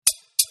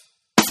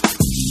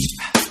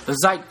The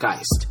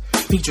Zeitgeist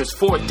features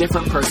 4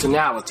 different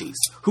personalities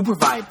who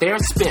provide their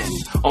spin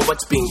on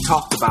what's being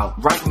talked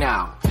about right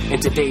now in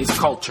today's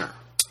culture.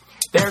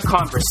 Their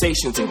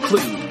conversations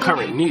include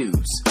current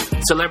news,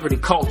 celebrity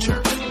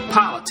culture,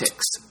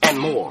 politics, and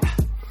more.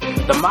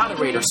 The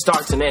moderator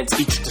starts and ends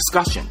each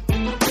discussion.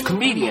 The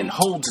comedian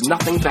holds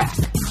nothing back.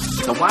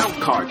 The wild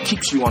card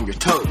keeps you on your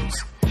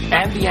toes.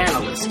 And the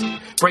analyst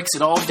breaks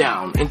it all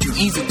down into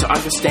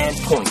easy-to-understand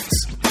points.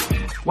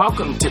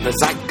 Welcome to the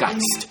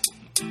Zeitgeist.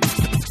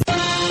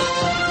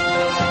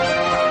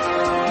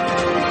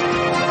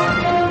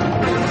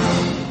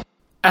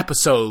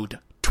 Episode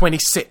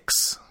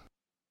 26.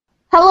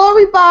 Hello,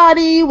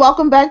 everybody.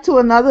 Welcome back to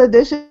another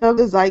edition of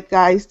the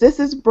Zeitgeist. This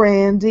is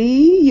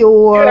Brandy,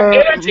 your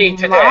energy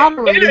today.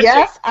 Energy.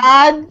 Yes,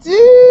 I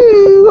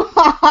do.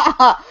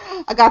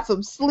 I got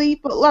some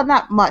sleep, but well,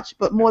 not much,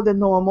 but more than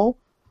normal.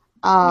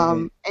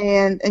 And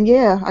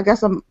yeah, I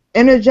guess I'm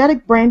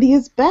energetic. Brandy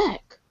is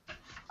back.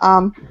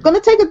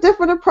 Gonna take a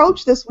different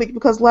approach this week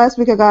because last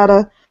week I got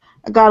a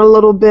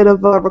little bit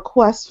of a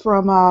request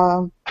from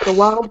the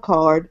wild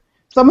card,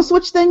 so I'm gonna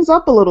switch things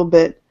up a little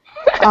bit.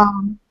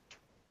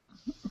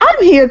 I'm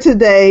here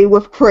today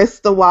with Chris,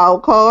 the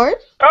wild card.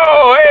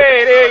 Oh,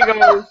 hey, there you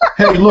go.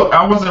 Hey, look,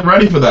 I wasn't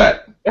ready for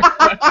that.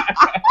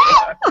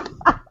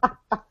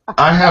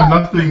 I have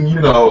nothing,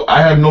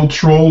 I have no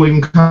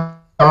trolling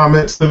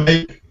comments to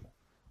make.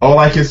 All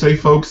I can say,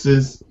 folks,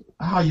 is,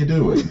 how you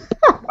doing?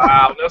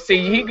 Wow, no,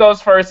 see, he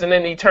goes first and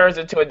then he turns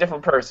into a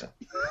different person.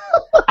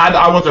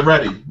 I wasn't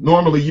ready.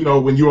 Normally,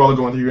 when you all are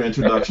going through your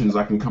introductions,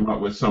 I can come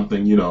up with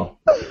something,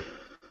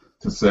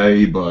 to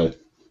say, but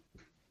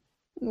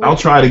I'll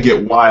try to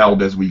get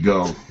wild as we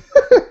go.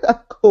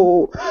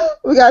 Cool.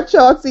 We got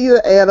Chauncey,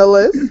 the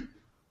analyst.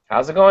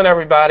 How's it going,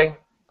 everybody?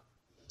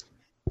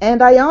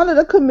 And Ayana,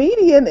 the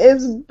comedian,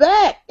 is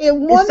back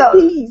in one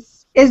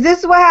piece. Is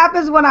this what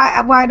happens when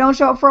I don't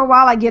show up for a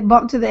while? I get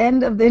bumped to the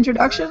end of the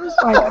introductions.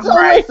 Like,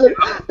 right. Listen,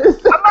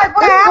 I'm like,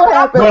 what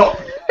happened?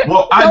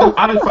 Well,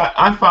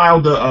 I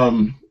filed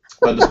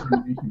a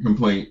discrimination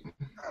complaint.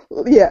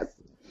 Yes.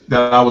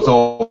 That I was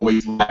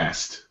always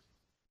last.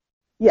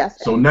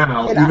 Yes. So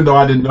now, even though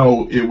I didn't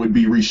know it would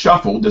be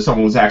reshuffled, that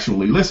someone was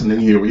actually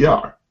listening, here we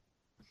are.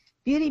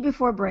 Beauty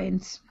before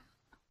brains.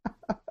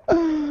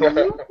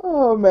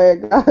 Oh,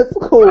 man, that's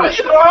cool.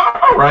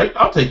 All right,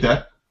 I'll take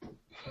that.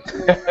 I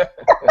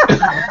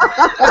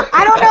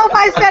don't know if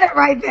I said it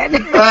right then.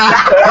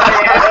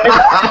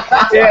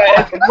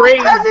 Yeah, it's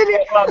brains.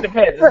 Well, it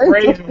depends. It's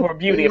brains before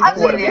beauty. I'm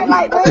sitting here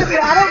like, wait a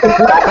minute, I don't know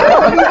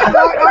if I said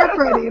it or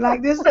pretty.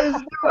 Like, this is,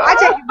 I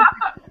take it,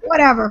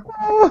 whatever.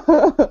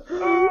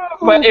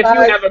 But if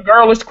you have a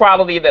girlish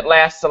quality that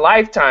lasts a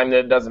lifetime,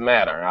 then it doesn't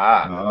matter.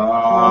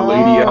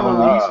 Lady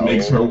Eloise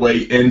makes her way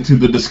into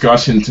the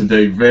discussion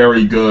today.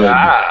 Very good.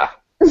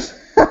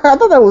 I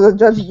thought that was a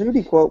Judge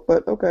Judy quote,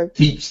 but okay.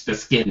 Keeps the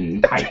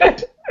skin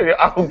tight.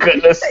 Oh,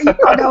 goodness. You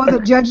thought that was a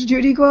Judge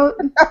Judy quote?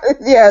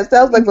 Yeah, it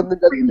sounds like something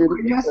Judge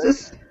Judy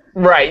Justice.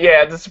 Right,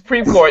 yeah, the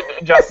Supreme Court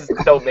justice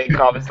don't make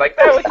comments like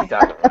that. What are you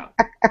talking about?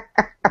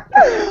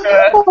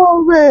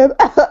 Oh, man.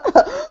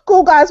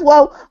 Cool, guys.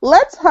 Well,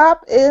 let's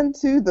hop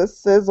into the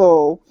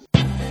sizzle.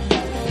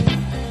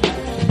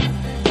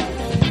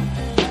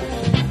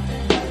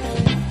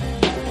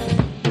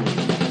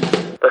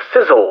 The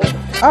Sizzle.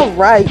 All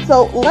right,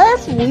 so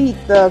last week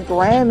the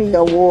Grammy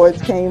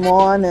Awards came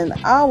on, and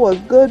our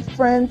good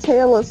friend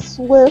Taylor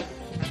Swift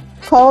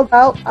called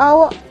out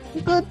our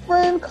good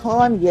friend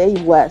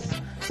Kanye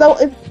West. So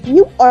if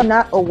you are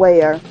not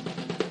aware,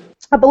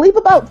 I believe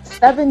about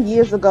 7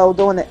 years ago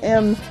during the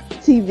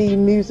MTV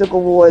Music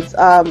Awards,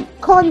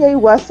 Kanye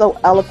West so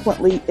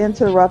eloquently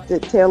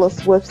interrupted Taylor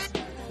Swift's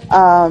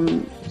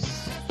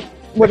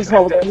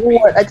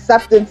award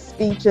acceptance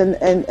speech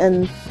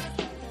and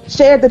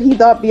shared that he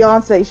thought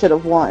Beyonce should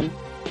have won.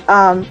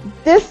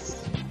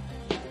 This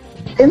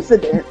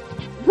incident.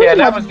 Yeah,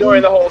 that was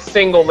during the whole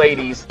single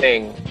ladies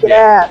thing.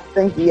 Yeah,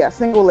 thank you. Yeah,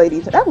 single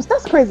ladies.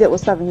 That's crazy. It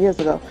was 7 years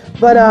ago.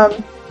 But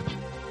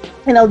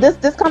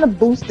this kind of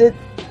boosted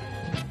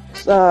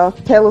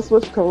Taylor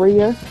Swift's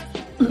career,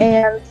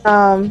 and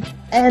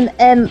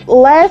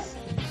last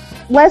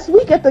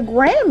week at the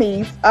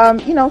Grammys,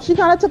 she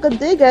kind of took a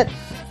dig at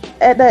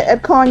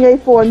Kanye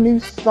for a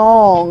new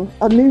song,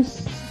 a new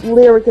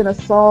lyric in a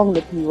song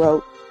that he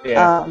wrote.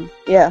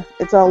 Yeah,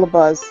 it's all a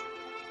buzz.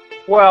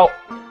 Well,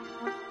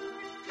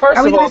 first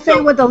are we of all, going to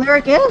say what the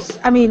lyric is?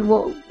 I mean,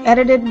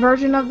 edited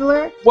version of the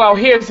lyric? Well,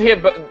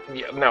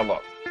 now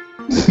look.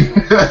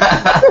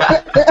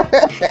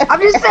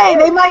 I'm just saying,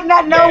 they might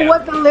not know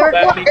what the lyric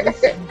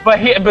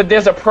was. But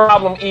there's a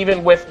problem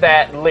even with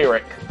that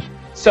lyric.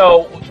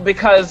 So,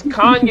 because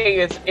Kanye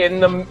is in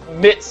the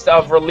midst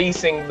of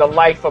releasing The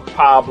Life of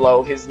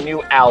Pablo, his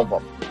new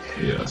album.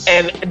 Yes.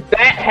 And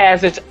that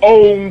has its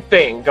own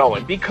thing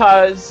going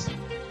because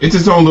it's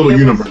its own little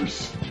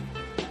universe.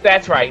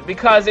 That's right,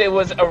 because it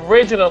was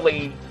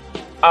originally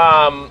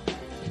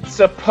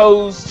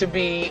supposed to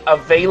be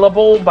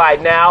available by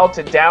now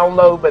to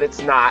download, but it's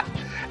not.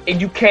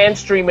 And you can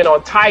stream it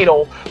on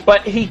Tidal,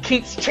 but he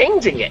keeps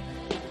changing it.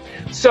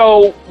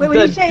 So Wait,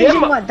 were you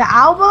changing what? The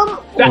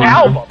album? The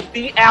album.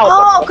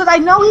 Oh, because I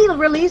know he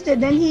released it,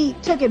 then he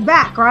took it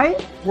back,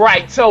 right?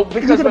 Right. So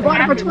because you could have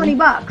bought it for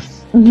 $20.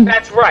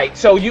 That's right.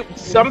 So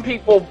some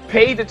people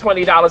paid the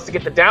 $20 to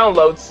get the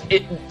downloads.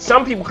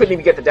 Some people couldn't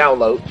even get the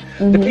download.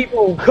 The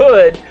people who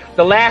could,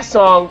 the last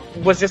song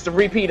was just a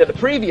repeat of the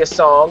previous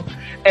song,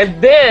 and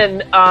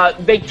then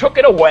they took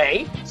it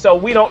away. So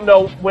we don't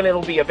know when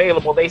it'll be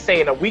available. They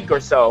say in a week or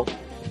so,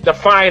 the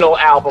final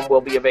album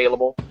will be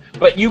available.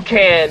 But you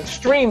can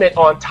stream it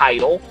on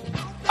Tidal.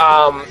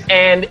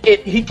 And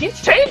he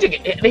keeps changing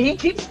it. And he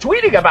keeps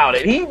tweeting about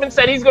it. He even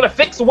said he's going to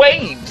fix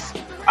waves.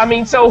 I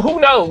mean, so who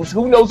knows?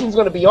 Who knows who's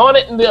going to be on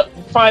it in the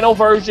final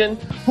version?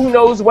 Who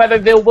knows whether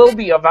there will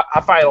be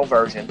a final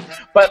version?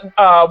 But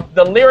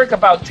the lyric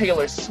about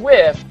Taylor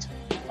Swift,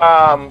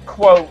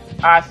 quote,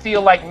 I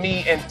feel like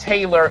me and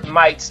Taylor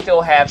might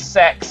still have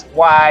sex.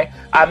 Why?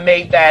 I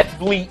made that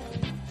bleep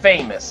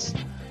famous.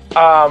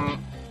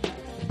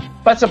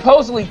 But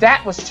supposedly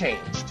that was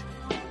changed.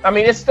 I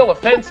mean, it's still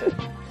offensive.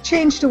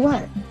 Changed to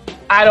what?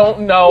 I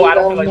don't know. I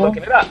don't feel like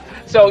looking it up.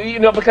 So,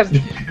 because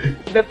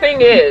the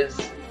thing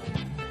is,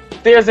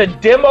 there's a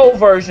demo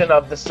version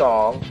of the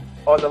song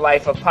on The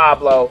Life of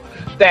Pablo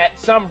that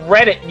some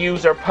Reddit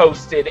user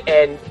posted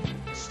and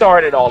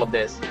started all of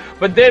this.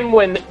 But then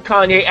when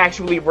Kanye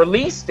actually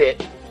released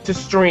it to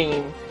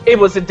stream, it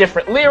was a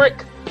different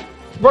lyric.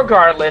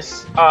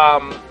 Regardless,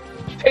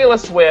 Taylor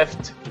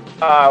Swift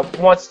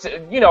wants to,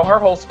 her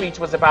whole speech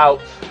was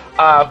about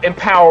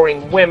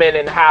empowering women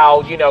and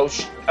how,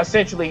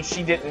 essentially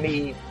she didn't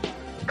need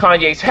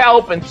Kanye's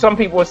help, and some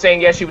people were saying,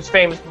 yes, she was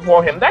famous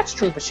before him. That's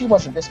true, but she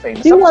wasn't this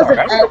famous. She wasn't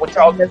as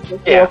famous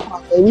before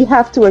Kanye. We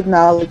have to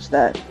acknowledge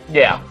that.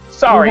 Yeah,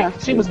 sorry,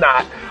 she was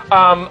not.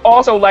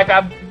 Also, like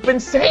I've been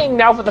saying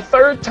now for the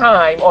third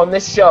time on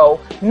this show,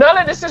 none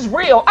of this is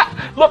real.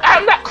 Look,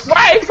 I'm not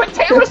crying for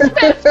Taylor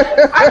Swift.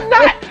 I'm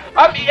not.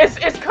 Is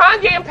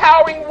Kanye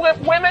empowering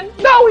women?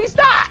 No, he's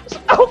not.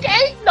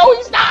 Okay? No,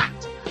 he's not.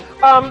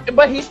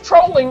 But he's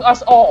trolling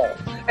us all.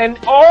 And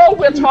all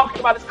we're talking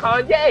about is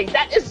Kanye.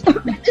 That is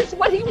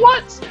what he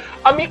wants.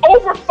 I mean,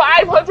 over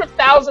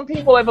 500,000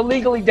 people have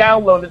illegally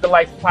downloaded The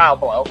Life of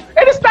Pablo.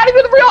 And it's not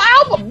even the real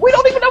album. We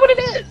don't even know what it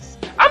is.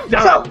 I'm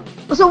done.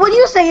 So when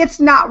you say it's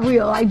not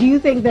real, like, do you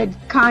think that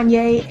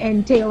Kanye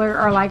and Taylor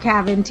are like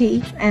having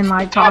tea and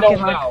like talking?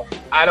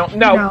 I don't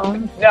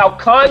know. Now,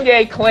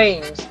 Kanye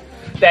claims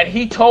that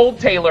he told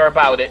Taylor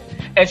about it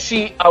and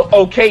she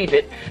okayed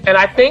it. And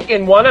I think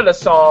in one of the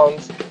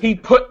songs, he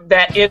put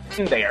that in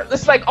there.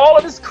 It's like all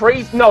of this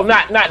crazy. No,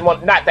 not that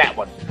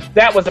one.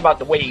 That was about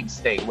the Waves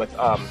thing with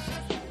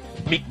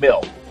Meek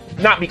Mill.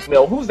 Not Meek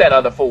Mill. Who's that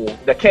other fool?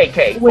 The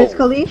KK. Wiz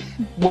Khalifa.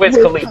 Wiz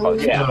Khalifa.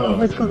 Yeah.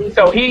 Wiz Khalifa.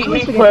 So he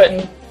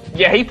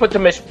put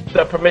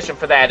the permission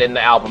for that in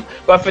the album.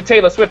 But for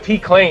Taylor Swift, he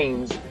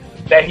claims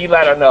that he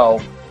let her know.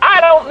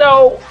 I don't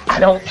know. I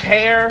don't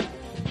care.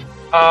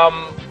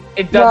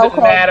 It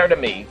doesn't matter to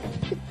me.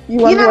 You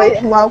want to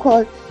wait wild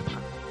card?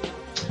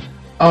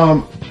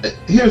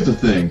 Here's the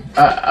thing.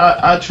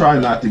 I try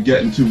not to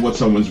get into what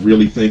someone's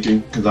really thinking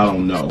because I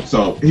don't know.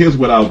 So here's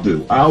what I'll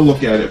do. I'll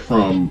look at it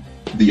from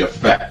the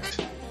effect.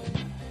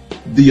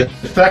 The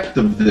effect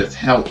of this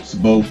helps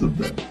both of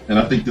them. And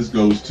I think this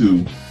goes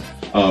to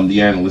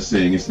the analyst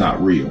saying it's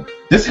not real.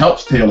 This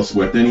helps Taylor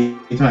Swift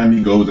anytime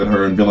he goes at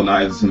her and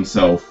villainizes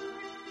himself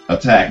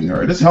attacking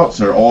her. This helps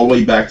her all the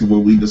way back to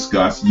what we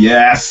discussed.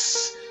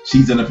 Yes,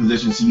 she's in a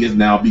position she is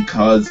now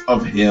because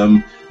of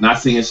him. Not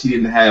saying she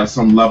didn't have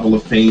some level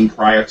of fame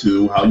prior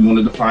to, how you want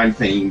to define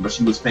fame, but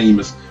she was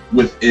famous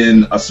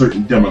within a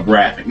certain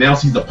demographic. Now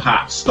she's a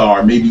pop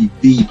star, maybe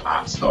the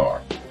pop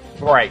star.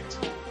 Right.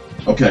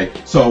 Okay,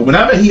 so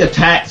whenever he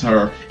attacks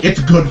her, it's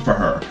good for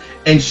her,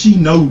 and she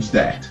knows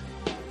that.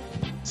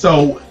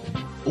 So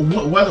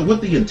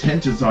what the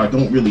intentions are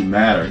don't really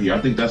matter here.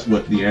 I think that's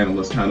what the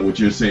analyst, kind of what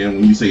you're saying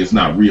when you say it's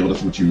not real,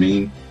 that's what you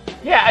mean.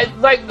 Yeah,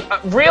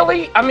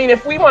 really? I mean,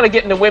 if we want to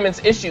get into women's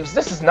issues,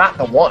 this is not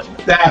the one.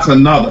 That's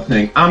another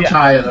thing. I'm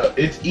tired of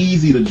it's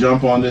easy to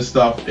jump on this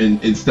stuff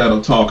instead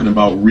of talking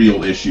about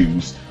real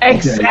issues.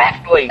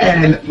 Exactly.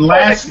 Okay? And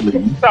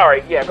lastly...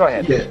 Sorry, go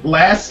ahead. Yeah,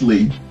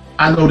 lastly,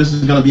 I know this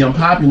is going to be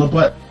unpopular,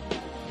 but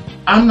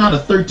I'm not a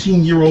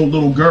 13-year-old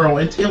little girl,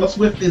 and Taylor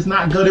Swift is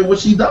not good at what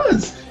she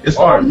does as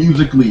far as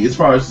musically, as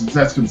far as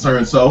that's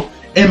concerned. So,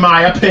 in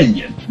my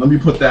opinion, let me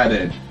put that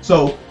in.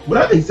 So,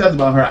 whatever he says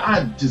about her,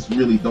 I just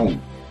really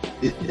don't.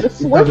 It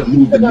doesn't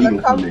move the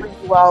needle for me.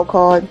 Wild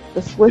card,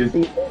 the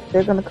Swifties,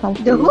 they're gonna come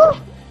for you.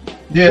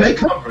 Yeah, they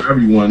come for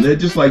everyone. They're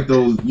just like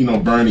those,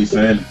 Bernie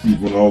Sanders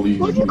people and all these,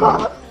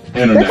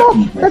 internet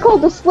people. They're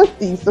called the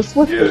Swifties. The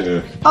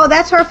Swifties. Yeah. Oh,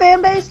 that's her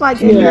fan base? Like,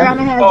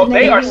 Rihanna has Oh,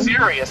 they are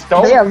serious.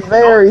 They are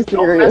very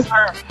serious.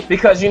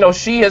 Because,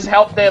 she has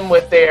helped them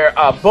with their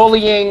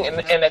bullying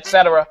and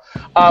etc.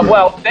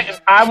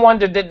 I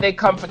wonder, did they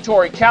come for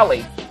Tori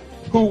Kelly,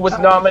 who was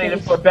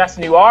nominated for Best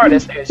New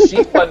Artist, and she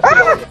wasn't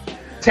feeling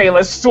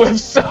Taylor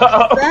Swift's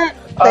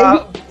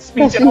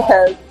speech at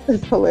all.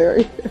 It's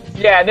hilarious.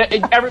 Yeah,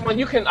 everyone,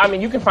 you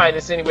can find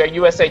this anywhere.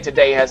 USA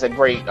Today has a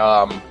great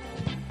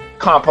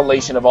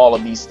compilation of all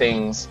of these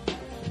things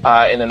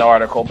in an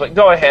article. But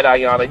go ahead,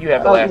 Ayana. You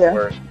have the last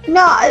word.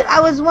 No, I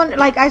was wondering.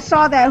 Like, I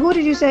saw that. Who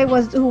did you say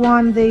who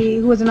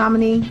was a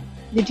nominee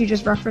that you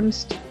just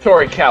referenced?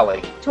 Tori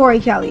Kelly. Tori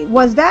Kelly.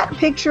 Was that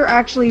picture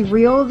actually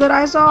real that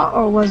I saw,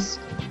 or was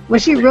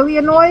she really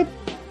annoyed?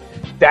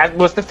 That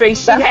was the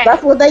face she had.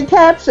 That's what they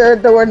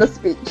captured during the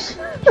speech.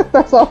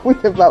 That's all we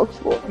can vouch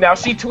for. Now,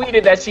 she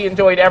tweeted that she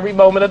enjoyed every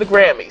moment of the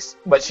Grammys,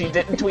 but she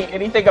didn't tweet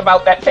anything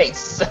about that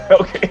face.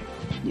 Okay.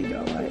 You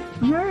know what?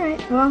 All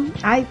right. Well,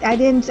 I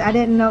didn't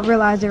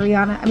realize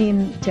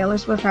that Taylor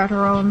Swift had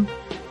her own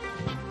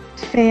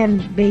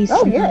fan base.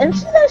 Oh yeah, and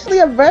she's actually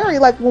a very,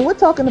 like, when we're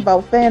talking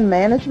about fan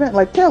management,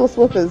 like Taylor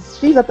Swift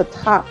she's at the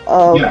top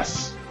of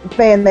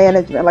fan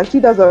management. Like, she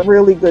does a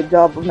really good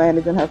job of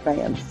managing her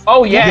fans.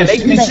 Oh yeah,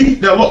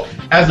 now look,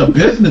 as a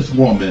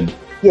businesswoman,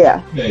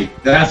 okay,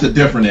 that's a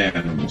different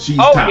animal. She's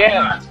top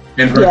notch,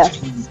 and her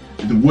team,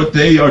 what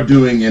they are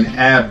doing and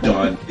have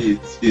done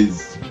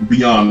is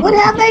beyond. What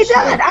have they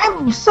done?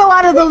 I'm so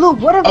out of the loop.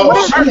 She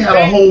had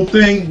a whole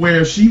thing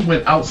where she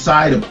went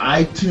outside of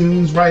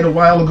iTunes right a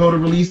while ago to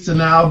release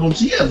an album.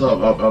 She has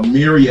a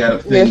myriad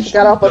of things. Yeah, she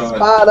got off of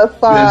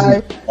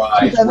Spotify.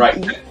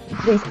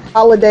 These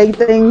holiday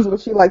things where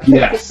she like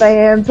takes a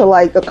fan to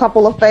like a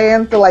couple of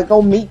fans to like go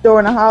meet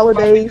during the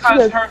holidays.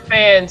 Because her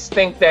fans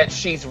think that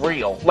she's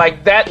real.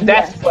 Like that's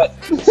what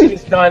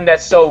she's done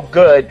that's so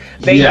good.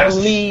 They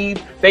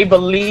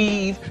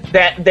believe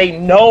that they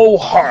know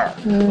her.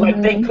 Mm-hmm.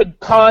 Like they could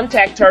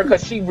contact her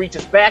because she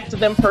reaches back to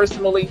them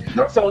personally.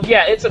 So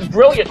yeah, it's a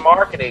brilliant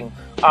marketing.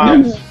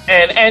 And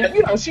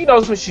she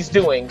knows what she's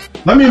doing.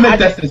 Let me make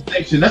that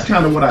distinction. That's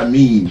kind of what I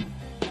mean.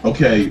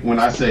 Okay, when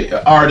I say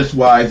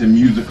artist-wise and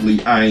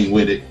musically, I ain't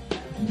with it.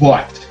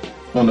 But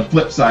on the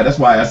flip side, that's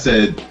why I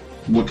said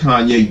what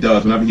Kanye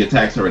does. Whenever he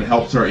attacks her, it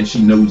helps her, and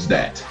she knows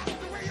that.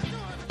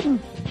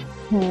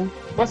 Mm-hmm.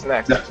 What's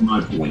next? That's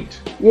my point.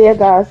 Yeah,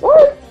 guys. All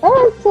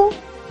right. So,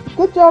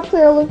 good job,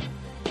 Taylor.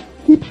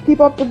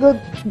 Keep up the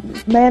good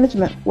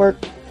management work.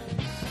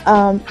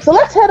 So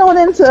let's head on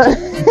into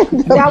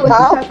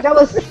that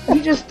was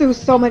you just threw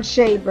so much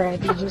shade,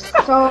 Brandy. Just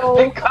so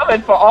they're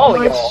coming for all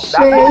of y'all.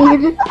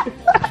 Shade.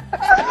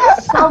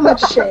 So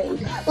much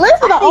shade.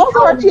 Listen, I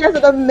also heard she has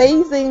an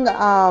amazing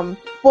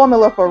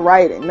formula for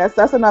writing.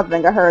 That's another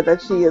thing I heard,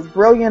 that she is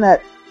brilliant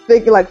at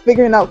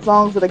figuring out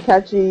songs that are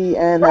catchy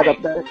and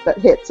that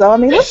hit. So I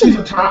mean, listen, she's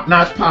a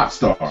top-notch pop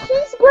star.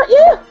 She's great.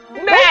 Yeah.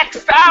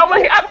 Next, come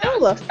on.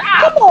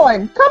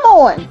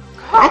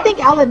 I think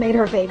Ellen made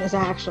her famous,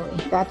 actually.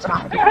 That's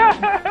my opinion.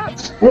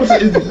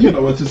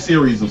 Well, it's a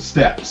series of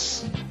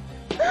steps.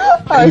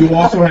 And you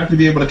also have to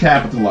be able to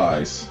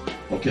capitalize.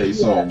 Okay,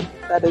 so...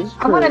 that is true.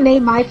 I want to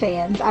name my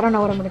fans. I don't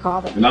know what I'm going to call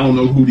them. And I don't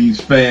know who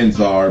these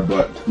fans are,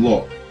 but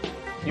look.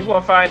 You're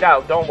going to find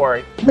out. Don't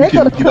worry. We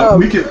can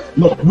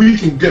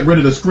get rid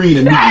of the screen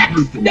and...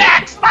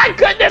 Next! My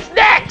goodness,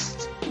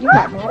 next! You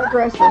got more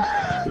aggressive.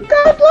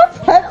 Guys, let's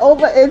head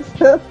over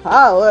into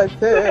politics.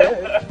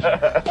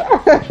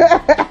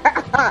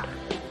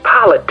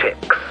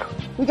 Politics.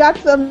 We got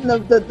some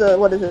of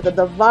the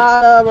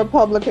Nevada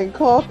Republican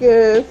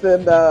caucus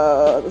and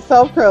the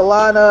South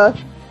Carolina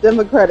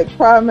Democratic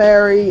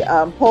primary.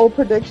 Poll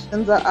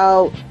predictions are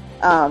out.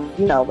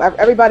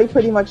 Everybody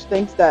pretty much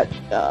thinks that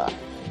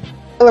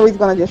Hillary's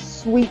going to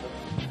just sweep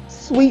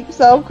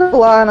South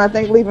Carolina. I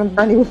think leaving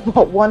Bernie with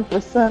about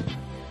 1%.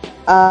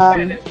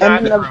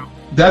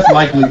 That's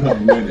likelihood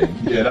of winning.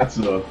 Yeah,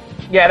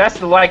 that's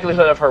the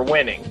likelihood of her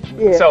winning.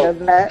 Yeah, so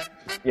that.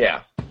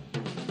 Yeah.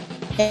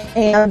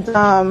 And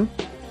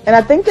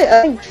I think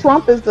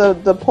Trump is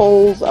the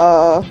polls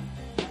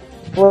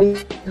what do you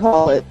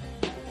call it?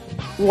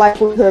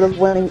 Likelihood of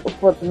winning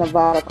for the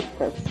Nevada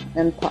caucus.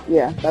 And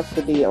that's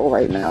the deal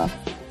right now.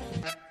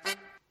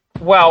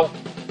 Well,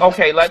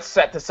 okay, let's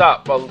set this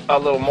up a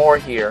little more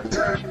here.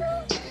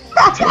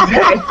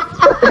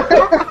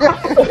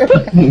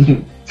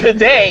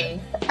 Today,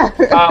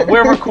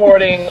 we're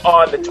recording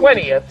on the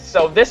 20th,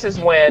 so this is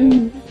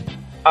when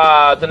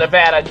the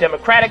Nevada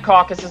Democratic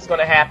caucus is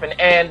going to happen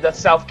and the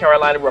South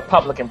Carolina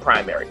Republican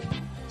primary.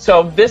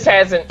 So this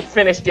hasn't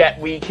finished yet.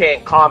 We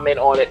can't comment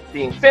on it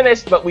being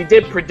finished, but we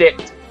did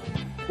predict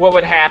what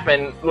would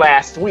happen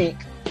last week.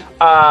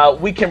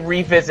 We can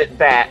revisit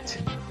that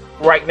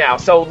right now.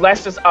 So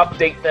let's just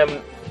update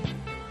them.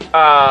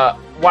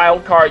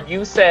 Wildcard,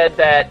 you said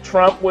that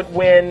Trump would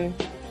win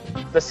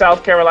the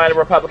South Carolina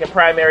Republican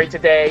primary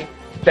today,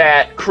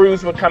 that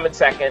Cruz would come in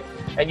second,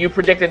 and you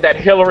predicted that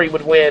Hillary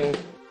would win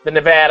the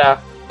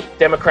Nevada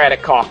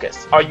Democratic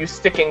caucus. Are you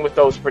sticking with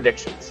those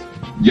predictions?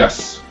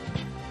 Yes.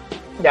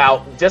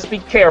 Now, just be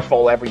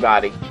careful,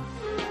 everybody,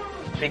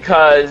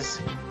 because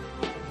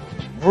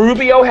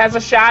Rubio has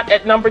a shot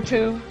at number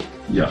 2.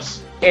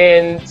 Yes.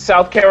 In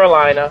South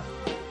Carolina.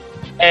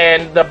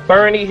 And the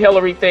Bernie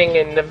Hillary thing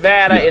in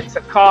Nevada, it's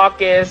a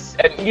caucus.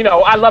 And,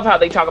 I love how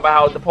they talk about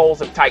how the polls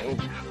have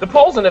tightened. The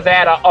polls in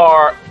Nevada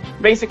are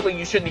basically,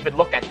 you shouldn't even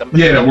look at them.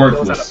 Yeah, they're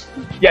worthless.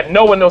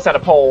 No one knows how to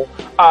poll.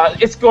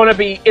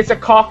 It's a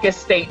caucus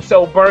state,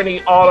 so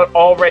Bernie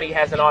already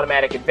has an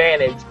automatic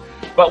advantage.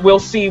 but we'll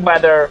see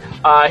whether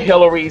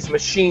Hillary's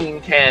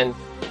machine can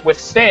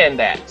withstand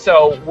that.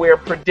 So we're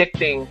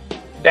predicting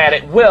that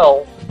it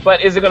will,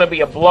 but is it going to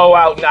be a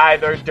blowout in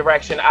either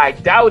direction? I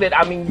doubt it.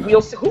 I mean,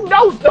 we'll see. Who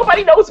knows?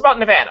 Nobody knows about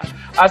Nevada.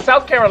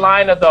 South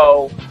Carolina,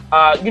 though,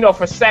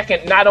 for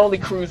second, not only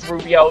Cruz,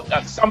 Rubio,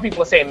 some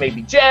people are saying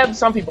maybe Jeb,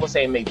 some people are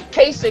saying maybe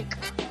Kasich.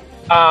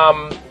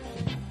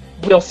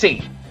 We'll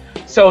see.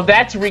 So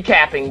that's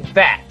recapping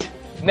that.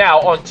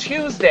 Now, on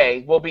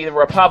Tuesday will be the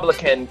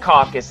Republican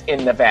caucus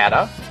in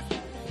Nevada.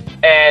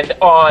 And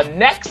on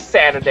next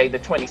Saturday, the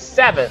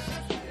 27th,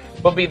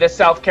 will be the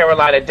South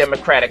Carolina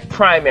Democratic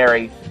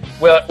primary,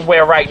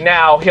 where right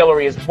now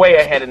Hillary is way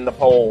ahead in the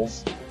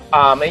polls.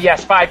 And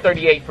yes,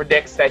 538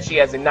 predicts that she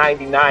has a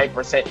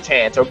 99%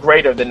 chance, or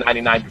greater than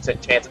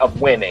 99% chance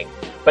of winning.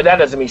 But that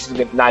doesn't mean she's going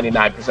to get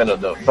 99%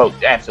 of the vote.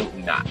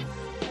 Absolutely not.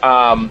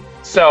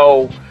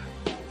 So,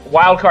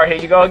 wild card,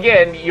 here you go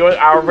again. You're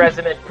our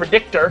resident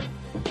predictor.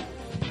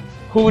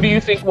 Who do you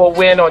think will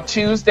win on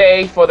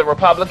Tuesday for the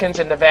Republicans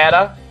in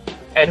Nevada?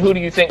 And who do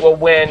you think will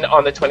win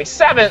on the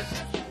 27th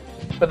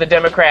for the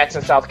Democrats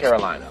in South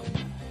Carolina?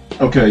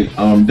 Okay,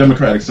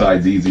 Democratic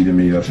side's easy to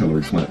me. That's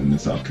Hillary Clinton in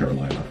South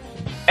Carolina.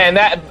 And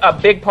that a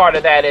big part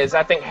of that is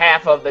I think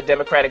half of the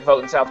Democratic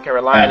vote in South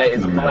Carolina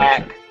is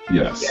black.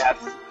 Yes.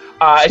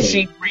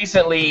 She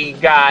recently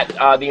got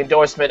the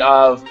endorsement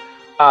of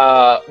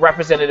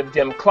Representative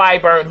Jim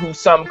Clyburn, who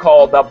some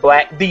call the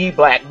black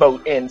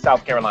vote in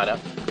South Carolina,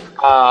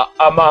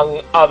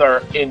 among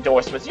other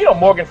endorsements. You know,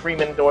 Morgan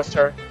Freeman endorsed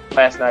her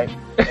last night.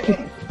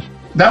 I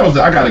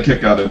got a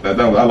kick out of that.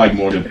 I like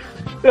Morgan.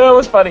 It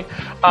was funny.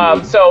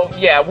 So,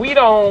 yeah, we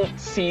don't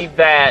see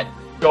that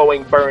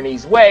going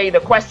Bernie's way. The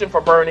question for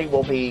Bernie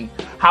will be,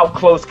 how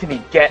close can he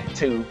get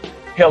to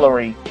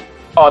Hillary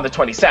on the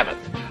 27th?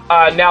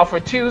 Now, for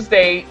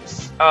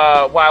Tuesday's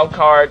wild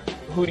card,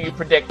 who do you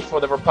predict for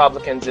the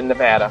Republicans in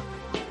Nevada?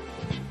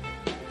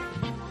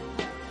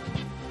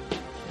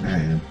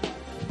 Man,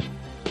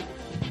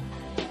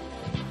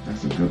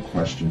 that's a good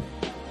question.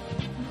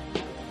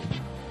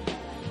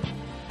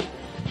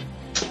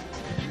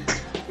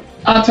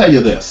 I'll tell you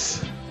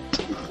this.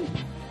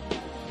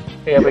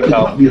 Here we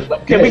go.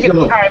 Can we get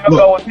the time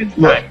going this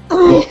time?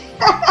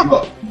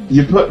 Look,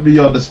 you put me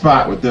on the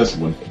spot with this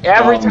one.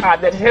 Every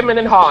time, that him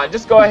and Han.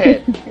 Just go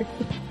ahead.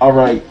 All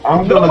right,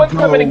 No one's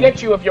coming to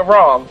get you if you're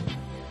wrong.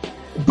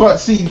 But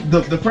see,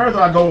 the further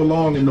I go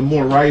along and the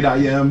more right I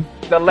am,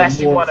 the less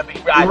you want to be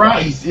right.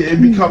 Right.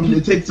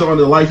 It takes on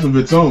a life of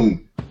its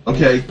own.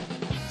 Okay,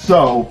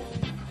 so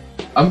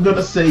I'm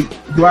gonna say,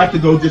 do I have to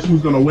go just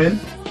who's gonna win?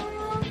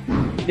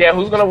 Yeah,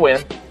 who's gonna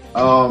win?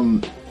 I'm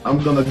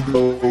gonna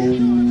go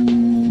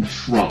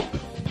Trump.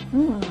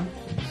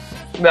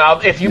 Now,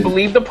 if you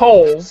believe the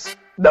polls,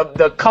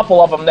 the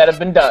couple of them that have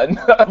been done,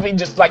 I mean,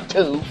 just like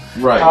two,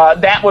 right?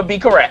 That would be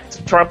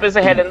correct. Trump is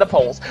ahead in the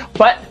polls,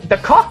 but the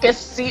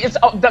caucus, Here's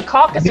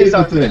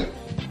the thing.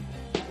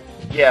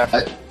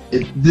 Yeah.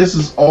 This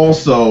is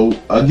also,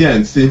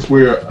 again, since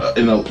we're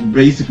in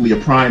basically a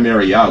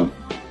primary out.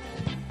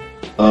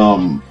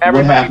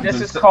 Everybody,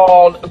 this is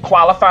called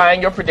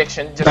qualifying your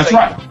prediction. That's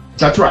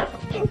right.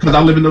 Because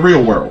I live in the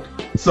real world.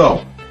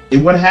 So,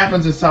 what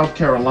happens in South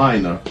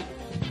Carolina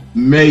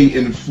may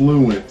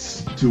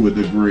influence to a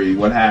degree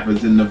what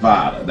happens in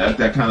Nevada.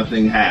 That kind of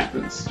thing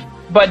happens.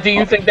 But do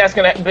you think that's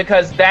gonna,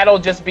 because that'll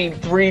just be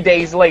 3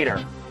 days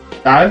later?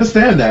 I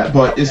understand that,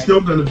 but it's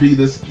still going to be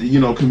this,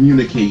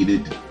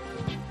 communicated.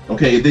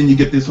 Okay, then you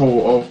get this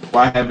whole,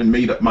 I haven't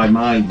made up my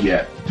mind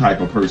yet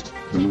type of person,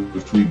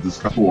 which we've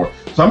discussed before.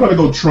 So I'm going to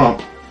go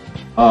Trump.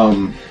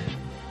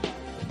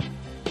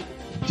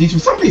 For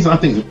some reason, I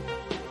think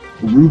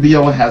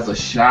Rubio has a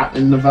shot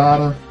in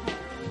Nevada.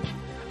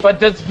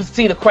 But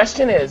the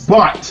question is...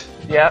 But...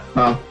 Yeah.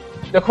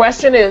 The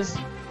question is...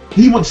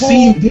 He would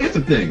seem... Here's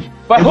the thing.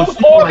 But who's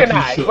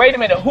organized? Like, wait a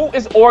minute. Who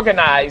is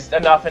organized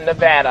enough in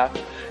Nevada?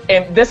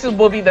 And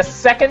will be the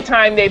second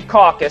time they've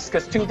caucused,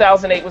 because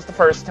 2008 was the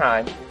first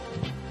time.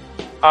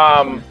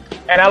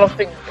 And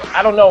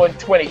I don't know in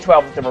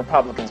 2012 if the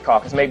Republicans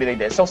caucused. Maybe they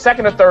did. So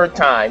second or third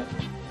time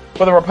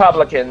for the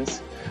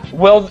Republicans.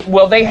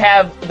 Will they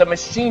have the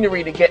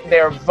machinery to get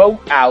their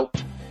vote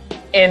out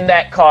in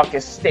that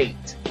caucus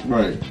state?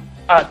 Right.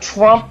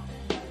 Trump,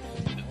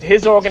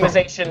 his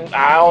organization,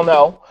 I don't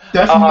know.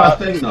 That's my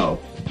thing, though.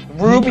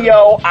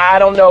 Rubio, I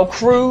don't know.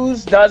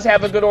 Cruz does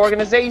have a good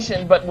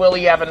organization, but will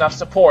he have enough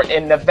support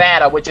in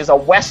Nevada, which is a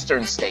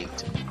western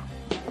state?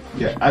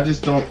 Yeah, I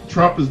just don't.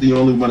 Trump is the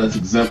only one that's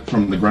exempt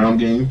from the ground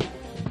game.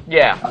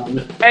 Yeah.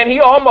 And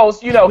he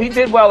almost, he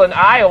did well in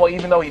Iowa,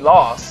 even though he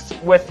lost,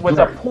 with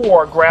a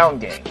poor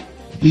ground game.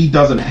 He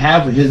doesn't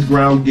have his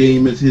ground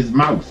game as his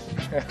mouth.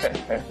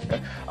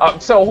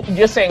 So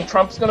you're saying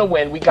Trump's going to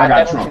win. We got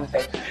that on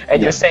Tuesday.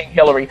 And you're saying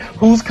Hillary.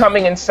 Who's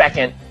coming in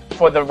second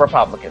for the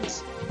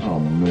Republicans? Oh,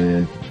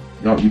 man.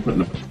 No, you're putting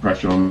the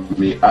pressure on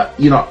me.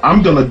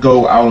 I'm going to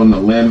go out on the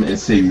limb and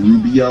say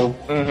Rubio.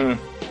 Mm-hmm.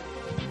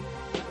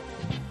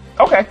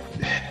 Okay.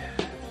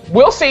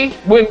 We'll see.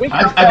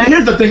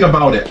 Here's the thing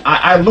about it.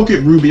 I look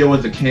at Rubio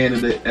as a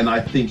candidate, and I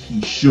think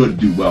he should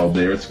do well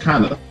there. It's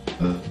kind of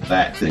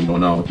that thing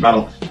going on. I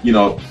don't,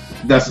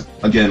 that's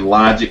again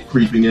logic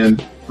creeping in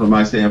from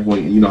my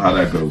standpoint, and you know how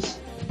that goes.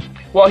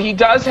 Well, he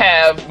does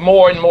have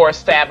more and more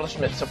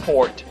establishment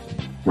support.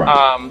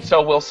 Right.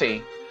 So we'll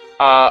see.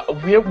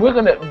 We're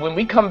gonna, when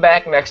we come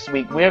back next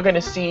week, we're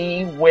gonna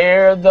see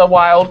where the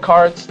wild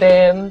card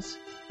stands.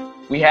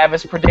 We have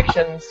his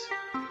predictions,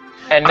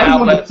 and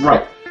now let's.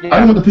 Right. Yeah.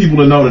 I want the people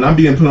to know that I'm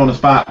being put on the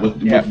spot with.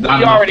 Yeah,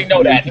 we already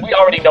know that. We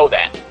already know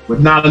that.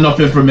 With not enough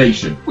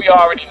information. We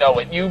already know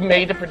it. You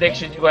made the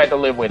predictions. You had to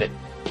live with it.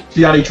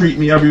 See how they treat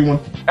me, everyone.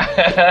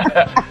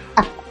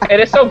 And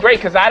it's so great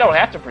because I don't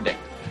have to predict.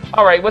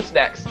 All right, what's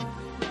next?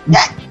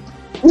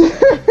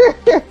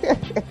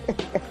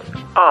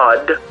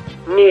 Odd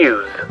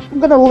news. I'm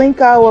gonna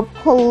link our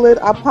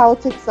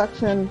politics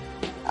section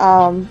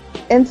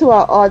into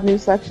our odd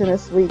news section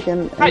this week.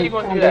 And how you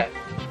gonna do that?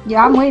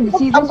 Yeah, I'm waiting to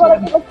see this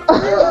one.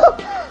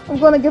 I'm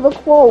gonna give a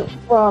quote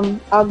from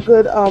our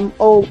good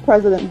old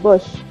President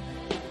Bush.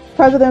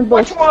 President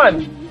Bush. Which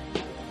one?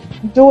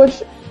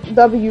 George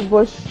W.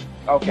 Bush.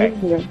 Okay.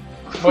 Jr.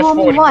 Bush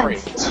 43. I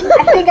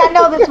think I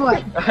know this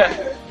one.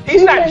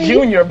 He's not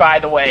junior, by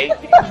the way,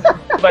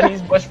 but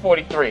he's Bush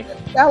 43.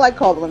 I like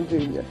calling him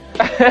Junior.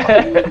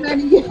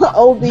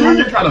 OB.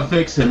 Junior trying to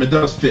fix him. It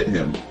does fit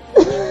him.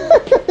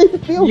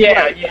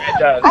 Yeah, it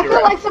does. I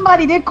feel like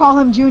somebody did call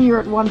him Junior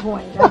at one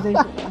point.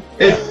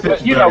 It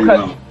fits very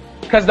well.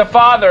 Because the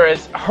father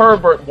is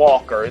Herbert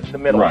Walker, is the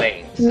middle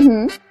name.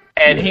 Mm-hmm.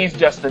 And he's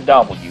just the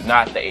W,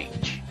 not the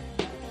H.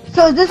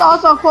 So is this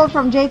also a quote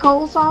from J.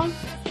 Cole's song?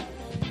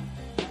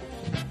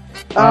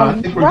 I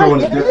think we're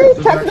going it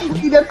is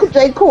technically the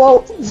J.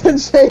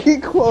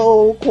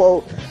 Cole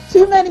quote.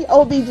 Too many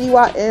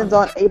OBGYNs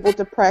aren't able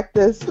to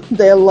practice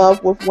their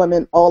love with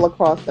women all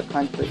across the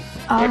country.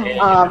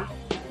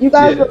 You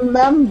guys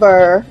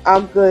remember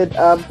our good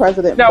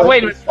President Now, Bush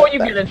wait a minute. Before you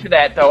get into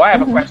that, though, I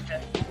have a question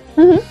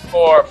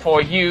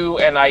for you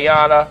and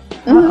Ayana.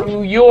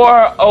 Do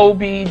your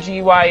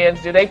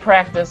OBGYNs, do they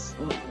practice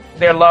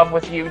their love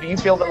with you? Do you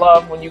feel the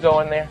love when you go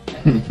in there?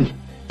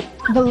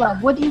 The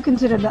love. What do you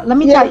consider that? Let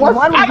me tell you.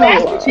 One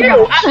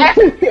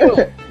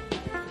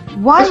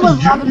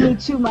was loving me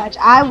too much.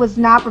 I was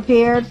not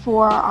prepared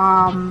for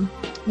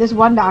this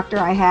one doctor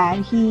I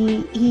had.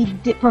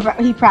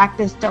 He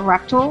practiced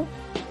rectal,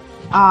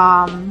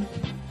 and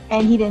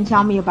he didn't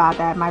tell me about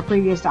that. My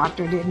previous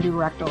doctor didn't do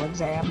rectal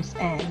exams,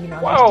 and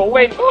Whoa,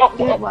 wait.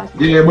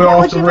 Yeah, we're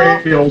off the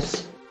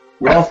rails.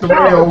 We're off the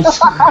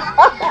rails.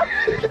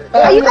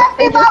 Are you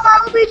asking about my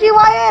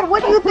OBGYN?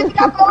 What do you think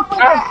I'm going with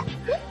that?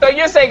 So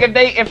you're saying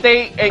if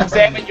they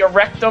examine your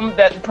rectum,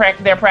 that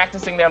they're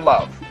practicing their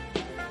love?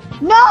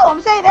 No,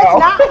 I'm saying that's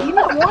not. You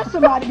don't want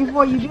somebody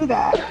before you do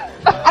that.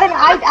 I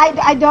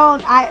don't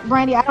know.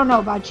 Brandy, I don't know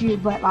about you,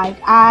 but like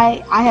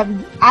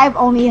I've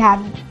only had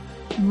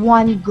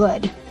one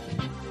good,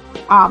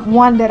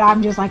 one that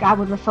I'm just like I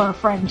would refer a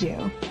friend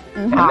to.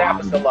 And that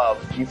was the love.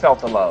 You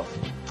felt the love.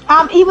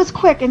 He was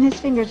quick and his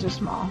fingers are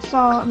small. So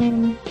I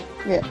mean.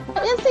 Yeah,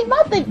 and see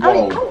my thing.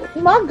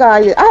 My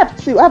guy. I have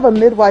two. I have a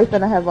midwife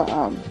and I have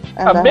a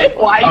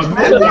midwife.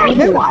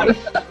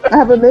 I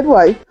have a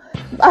midwife.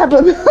 I have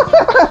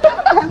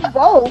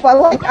both.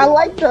 I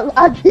like the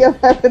idea of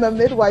having a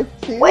midwife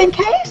too. Well, in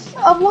case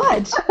of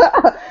what?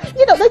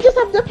 They just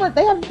have different.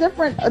 They have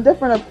a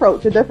different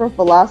approach, a different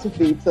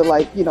philosophy to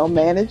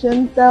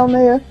managing down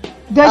there.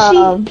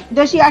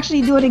 Does she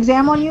actually do an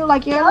exam on you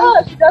like yearly?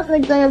 Yeah, she does an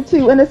exam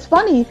too, and it's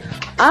funny.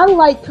 I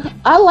like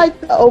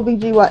the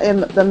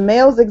OBGYN, the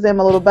male's exam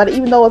a little better,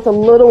 even though it's a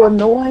little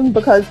annoying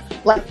because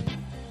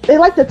they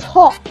like to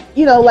talk,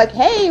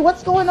 hey,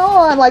 what's going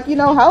on?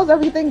 How's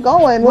everything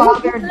going? While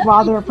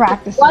they're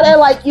practicing. While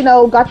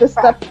they're got the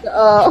stuff,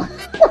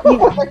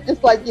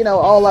 just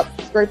all up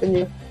scraping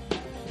you.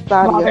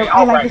 While they're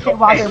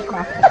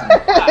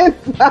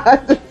practicing.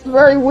 It's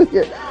very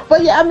weird,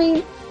 but yeah, I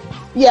mean.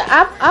 Yeah,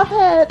 I've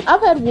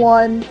had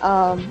one,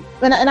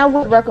 and I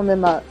would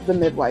recommend the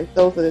midwife.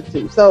 Those are the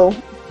two. So,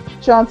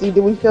 Chauncey,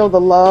 do we feel the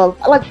love?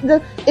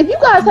 If you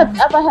guys have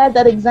ever had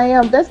that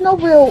exam, there's no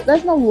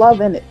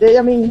love in it.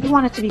 I mean, you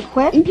want it to be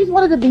quick. You just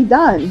want it to be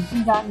done.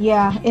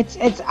 Yeah,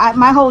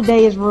 my whole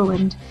day is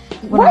ruined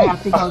when I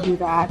have to go do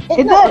that.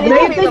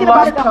 Maybe the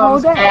love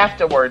comes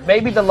afterward.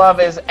 Maybe the love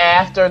is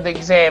after the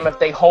exam if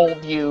they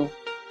hold you.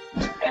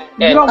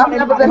 I've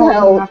never been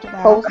held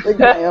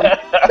post-exam.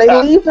 They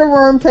leave the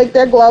room, take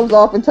their gloves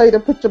off, and tell you to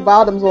put your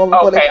bottoms on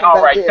before they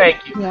come back in.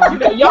 Thank you.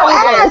 Yeah. Y'all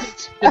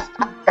asked. Just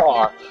too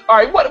far. All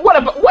right,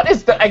 what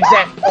is the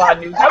exact odd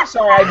news? I'm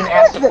sorry I didn't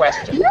ask the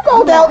question. You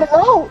go down the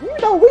road.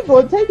 We're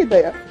going to take it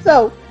there.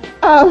 So,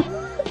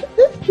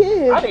 this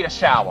kid... I need a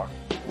shower.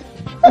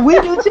 We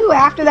do too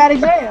after that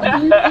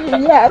exam.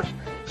 Yes.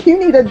 You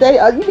need a day.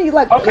 You need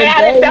a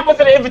day. That was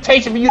an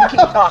invitation for you to keep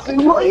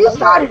talking. Well, you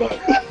started it.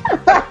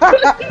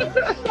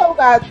 So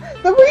guys,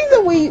 the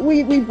reason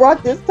we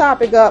brought this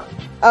topic up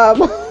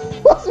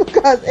was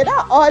because in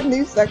our odd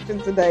news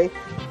section today,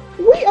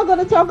 we are going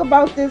to talk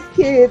about this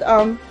kid,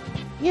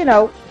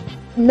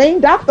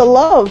 named Dr.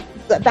 Love.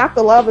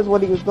 Dr. Love is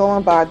what he was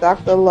going by.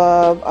 Dr.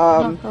 Love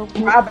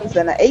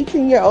Robinson, an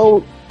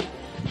 18-year-old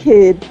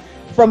kid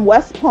from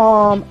West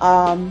Palm,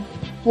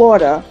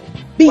 Florida,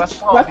 West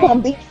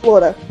Palm Beach,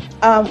 Florida,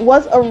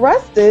 was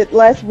arrested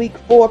last week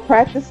for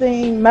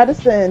practicing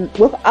medicine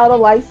without a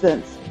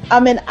license. I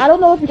mean, I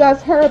don't know if you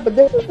guys heard, but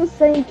this is the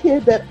same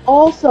kid that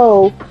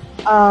also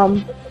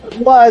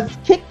was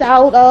kicked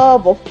out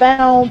of or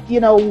found,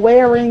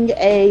 wearing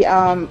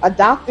a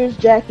doctor's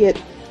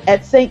jacket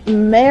at St.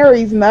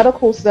 Mary's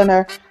Medical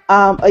Center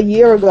a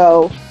year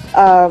ago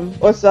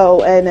or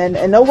so,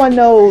 and no one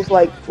knows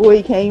like where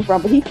he came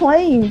from, but he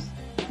claims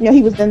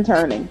he was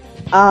interning.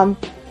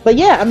 But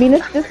yeah, I mean,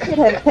 this kid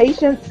had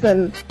patience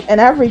and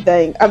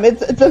everything. I mean,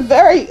 it's a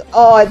very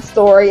odd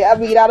story. I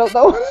mean, I don't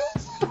know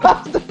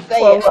what to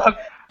say. Well,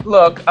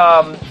 look,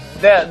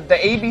 the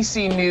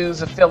ABC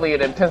News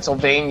affiliate in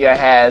Pennsylvania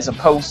has a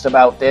post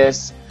about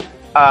this.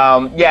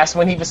 Yes,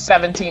 when he was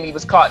 17, he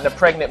was caught in a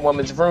pregnant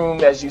woman's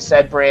room, as you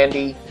said,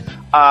 Brandy.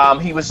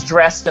 He was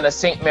dressed in a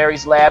St.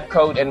 Mary's lab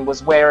coat and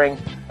was wearing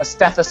a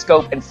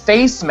stethoscope and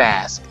face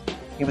mask.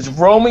 He was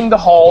roaming the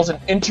halls and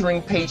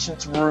entering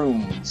patients'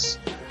 rooms.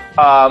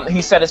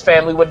 He said his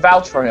family would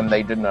vouch for him.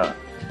 They did not.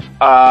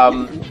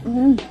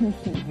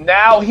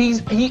 Now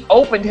he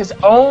opened his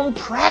own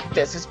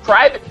practice, his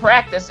private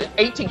practice at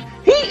 18.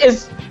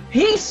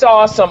 He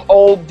saw some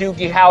old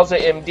Doogie Howser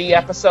MD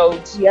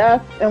episodes.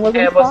 Yes, and was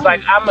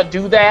like, I'm gonna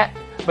do that.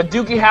 But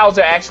Doogie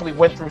Howser actually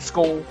went through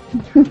school.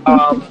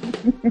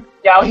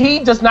 Now he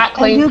does not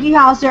claim. And Doogie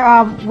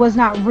Howser was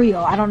not real.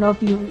 I don't know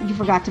if you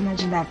forgot to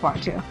mention that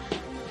part too.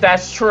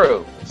 That's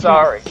true.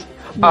 Sorry.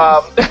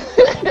 Yes.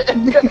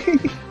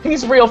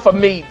 He's real for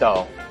me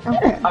though.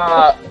 Okay.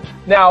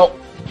 Now,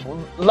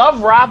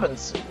 Love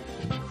Robinson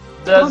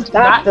does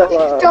not.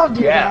 Don't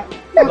do that.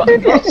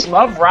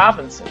 Love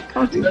Robinson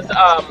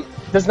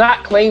does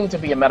not claim to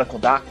be a medical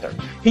doctor.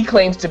 He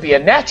claims to be a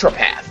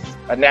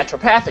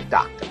naturopathic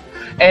doctor.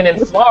 And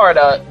in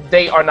Florida,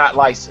 they are not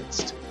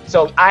licensed.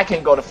 So I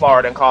can go to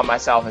Florida and call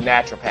myself a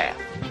naturopath.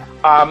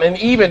 And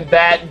even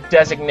that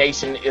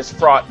designation is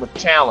fraught with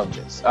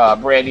challenges.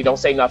 Brandy, don't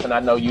say nothing. I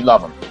know you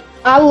love them.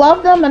 I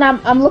love them, and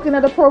I'm looking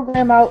at a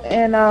program out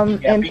in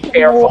be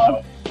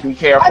careful. Be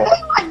careful. Are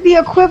they like the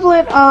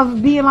equivalent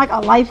of being like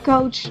a life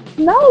coach?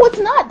 No, it's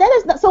not. That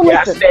is not. So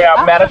yes, listen. They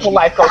are medical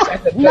life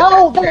coaches.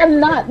 No, they are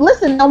not.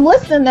 Listen, I'm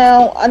listening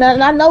now, and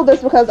I know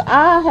this because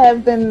I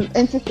have been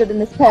interested in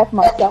this path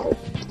myself.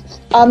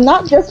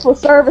 Not just for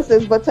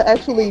services, but to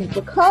actually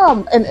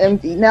become an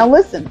MD. Now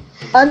listen,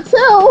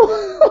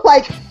 until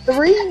like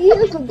 3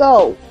 years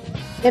ago,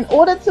 in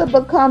order to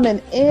become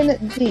an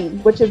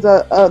ND, which is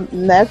a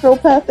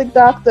naturopathic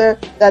doctor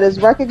that is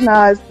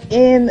recognized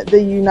in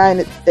the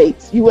United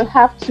States, you would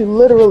have to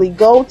literally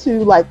go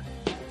to like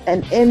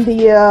an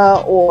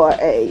India or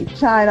a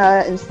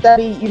China and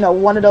study,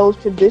 one of those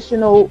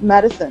traditional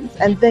medicines,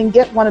 and then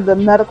get one of the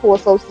medical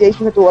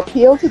associations to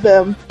appeal to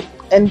them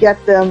and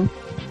get them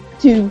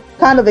to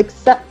kind of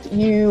accept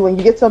you, and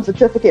you get some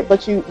certificate,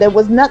 but there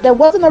wasn't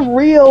a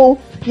real,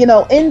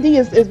 ND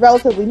is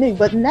relatively new.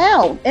 But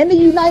now in the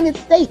United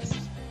States,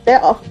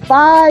 there are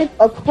 5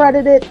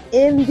 accredited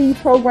ND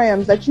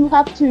programs that you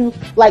have to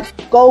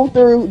go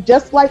through,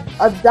 just like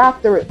a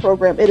doctorate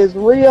program. It is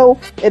real.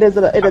 It is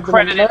an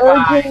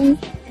emerging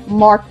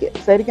market.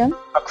 Say it again.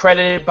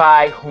 Accredited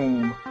by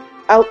whom?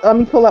 Let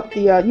me pull up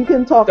the. You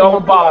can talk.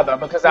 Don't bother,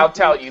 because I'll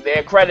tell you,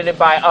 they're accredited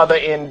by other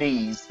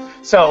NDs.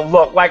 So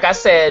look, like I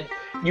said,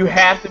 you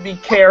have to be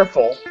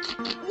careful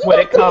when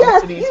it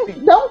comes to these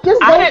people. Don't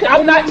just.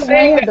 I'm not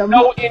saying that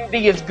no ND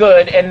is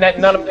good and that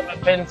none of them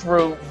have been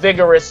through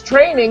vigorous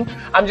training.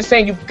 I'm just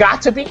saying you've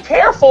got to be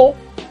careful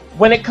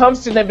when it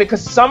comes to them,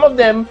 because some of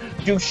them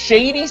do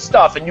shady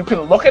stuff, and you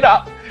can look it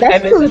up. That's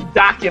and true. This is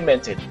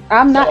documented.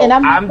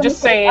 I'm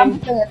just saying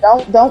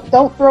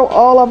don't throw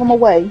all of them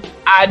away.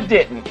 I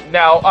didn't.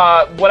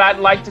 Now, what I'd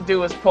like to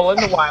do is pull in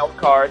the wild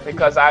card,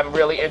 because I'm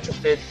really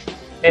interested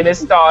in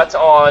his thoughts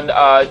on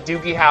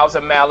Doogie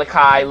Howser,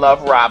 Malachi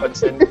Love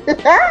Robinson,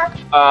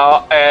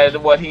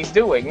 and what he's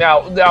doing.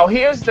 Now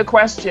here's the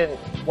question,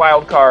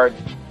 wild card.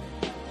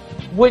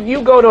 Would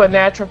you go to a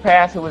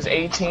naturopath who is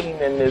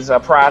 18 and is a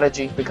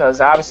prodigy?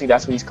 Because obviously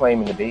that's what he's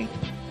claiming to be.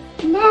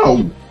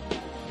 No.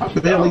 I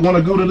barely want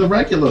to go to the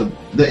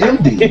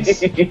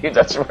MDs.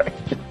 That's right.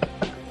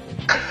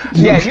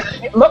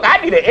 Yeah, look, I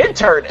need an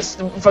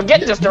internist. Forget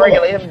just a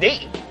regular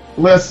MD.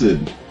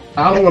 Listen,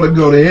 I don't want to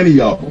go to any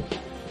of them.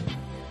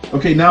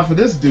 Okay, now for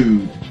this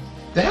dude,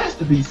 there has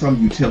to be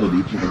some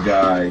utility for the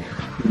guy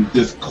who's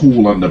just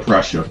cool under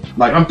pressure.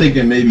 Like, I'm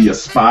thinking maybe a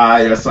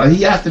spy or something.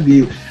 He has to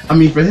be,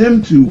 for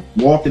him to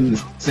walk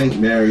into St.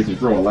 Mary's and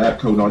throw a lab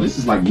coat on, this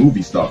is like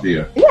movie stuff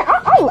here. Yeah,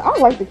 I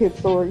like the kid's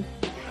story.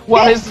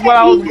 Well, he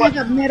has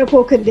a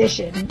medical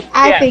condition.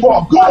 I think. Well,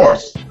 of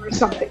course. Or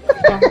something.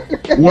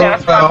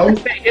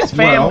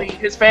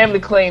 His family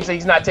claims that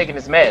he's not taking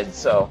his meds,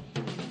 so.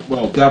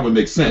 Well, that would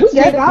make sense.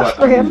 Yeah, that's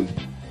for him.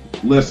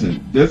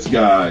 Listen, this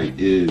guy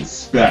is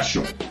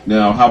special.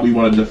 Now, how we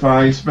want to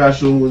define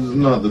special is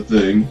another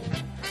thing.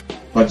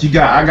 But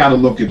I got to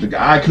look at the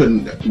guy. I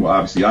couldn't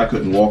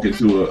walk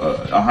into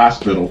a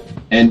hospital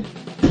and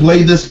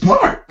play this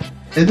part.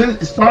 and then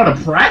start a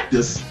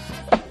practice.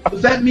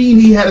 Does that mean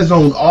he had his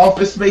own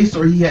office space,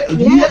 or he had to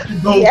go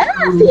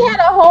through? He had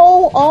a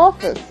whole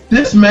office.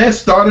 This man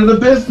started a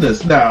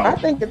business. Now, I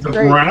think it's the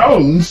great.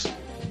 grounds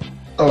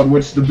on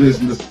which the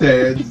business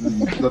stands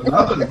is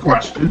another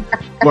question,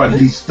 but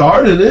he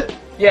started it.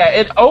 Yeah,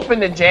 it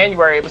opened in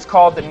January. It was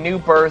called the New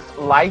Birth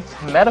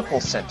Life Medical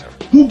Center.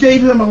 Who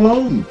gave him a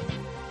loan?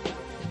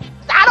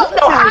 I don't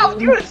know how.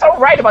 You're so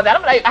right about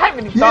that. I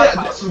haven't even thought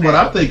about this is what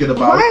I'm thinking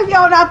about. Why have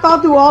y'all not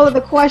thought through all of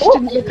the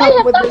questions that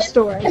come with this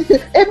story?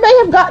 It may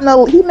have gotten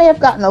he may have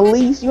gotten a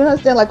lease. You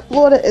understand? Like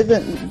Florida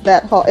isn't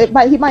that hard.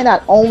 He might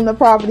not own the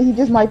property. He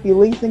just might be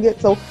leasing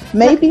it. So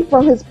maybe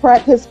from his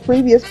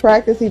previous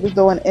practice, he was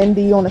doing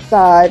ND on the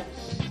side.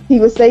 He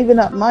was saving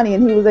up money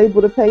and he was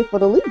able to pay for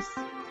the lease.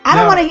 I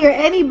don't want to hear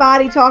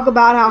anybody talk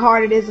about how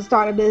hard it is to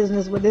start a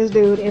business with this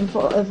dude in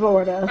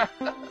Florida.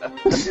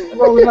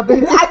 Rolling up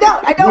I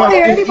don't want to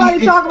hear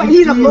anybody talk about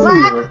he's a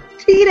black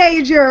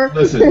teenager.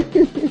 Listen,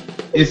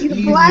 it's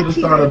easier to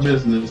start a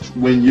business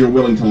when you're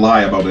willing to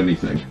lie about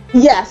anything.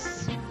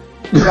 Yes.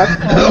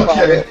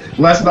 Okay,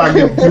 let's not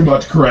give too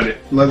much credit.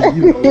 We're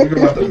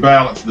gonna have to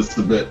balance this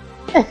a bit.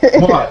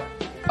 But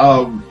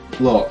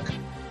look,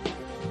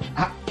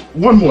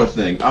 one more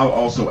thing. I'll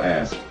also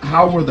ask: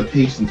 how were the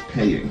patients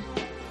paying?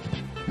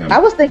 I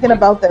was thinking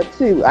about that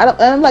too.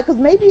 I'm like, because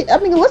maybe,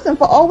 listen,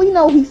 for all we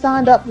know, he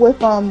signed up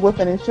with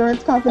an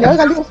insurance company. All you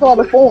gotta do is fill out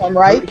a form,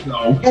 right?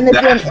 No, and if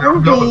you're an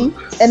MD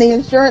and the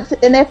insurance,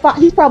 and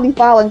he's probably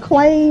filing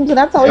claims, and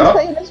that's how he's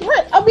paying his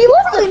rent.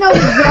 Listen, knows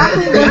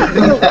exactly what to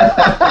do.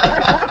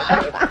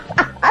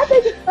 I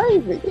think it's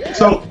crazy.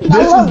 So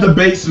this is the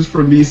basis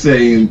for me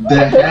saying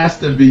there has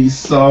to be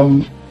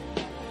something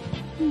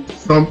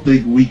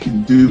we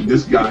can do.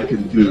 This guy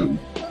can do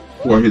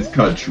for his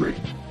country.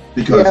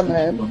 Because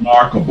he's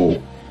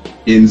remarkable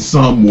in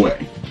some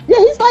way. Yeah,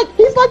 he's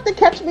like the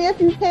Catch Me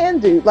If You Can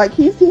dude. Like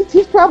he's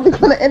probably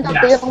going to end up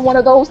being on one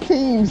of those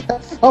teams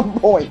at some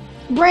point.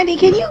 Brandy,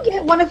 can you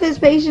get one of his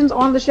patients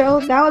on the show?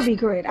 That would be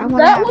great. I want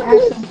that would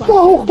be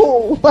so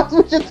cool. That's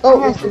what you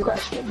told me. Some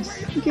questions.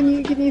 If you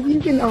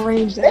can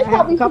arrange that. They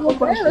probably a couple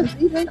questions.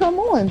 Even come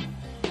on.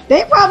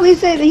 They probably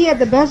say that he had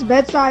the best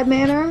bedside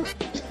manner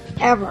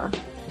ever.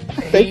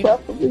 They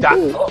probably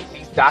do.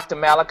 He's Dr.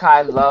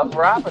 Malachi Love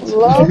Robinson.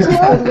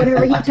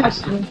 Whatever he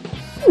touched me.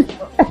 You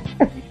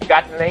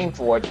got the name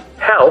for it.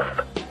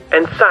 Health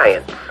and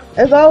science.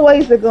 As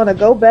always, they're going to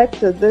go back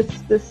to this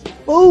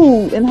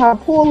food and how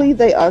poorly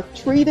they are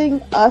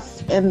treating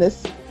us in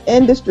this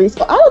industry.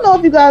 So I don't know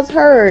if you guys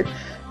heard,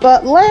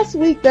 but last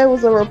week there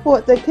was a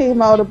report that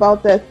came out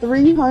about that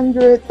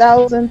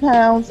 300,000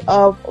 pounds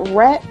of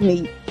rat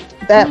meat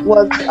that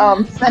was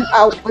sent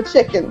out for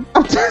chicken.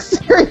 I'm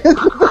just serious.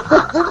 That's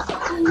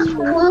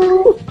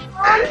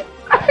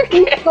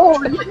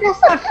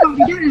not funny.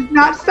 That is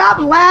not. Stop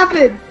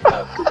laughing.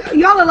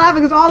 Y'all are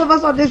laughing because all of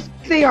us on this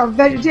thing are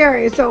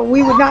vegetarians, so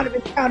we would not have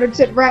encountered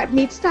rat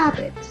meat. Stop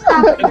it.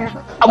 Stop it. Okay.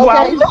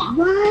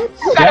 What?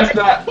 That's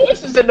not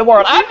voices in the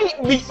world. I've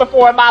eaten meat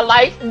before in my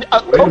life,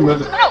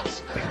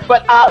 else,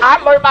 but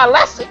I learned my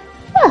lesson.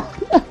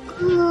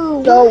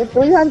 So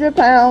 300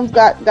 pounds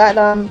got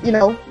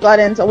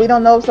in. So we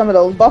don't know if some of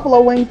those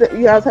buffalo wings that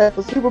you guys had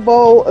for Super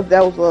Bowl, if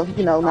that was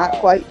not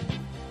quite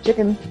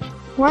chicken.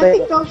 Well, I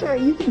think those are.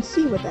 You can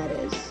see what that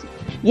is.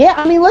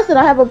 Yeah, listen,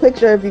 I have a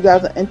picture. If you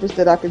guys are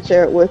interested, I can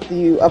share it with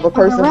you of a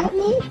person.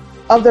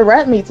 Of the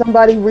rat meat.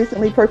 Somebody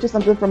recently purchased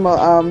something from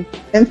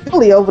in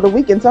Philly over the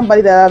weekend.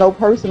 Somebody that I know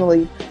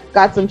personally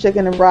got some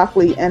chicken and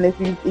broccoli, and if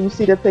you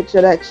see the picture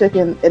of that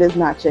chicken, it is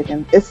not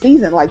chicken. It's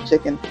seasoned like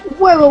chicken.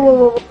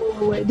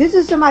 Wait. This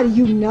is somebody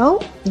you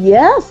know?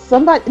 Yes,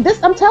 somebody.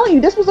 I'm telling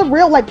you, this was a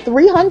real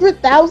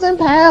 300,000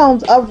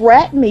 pounds of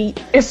rat meat.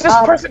 Is this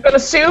person gonna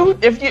sue?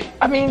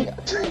 I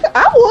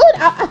would.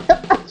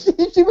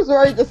 She was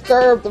very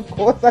disturbed, of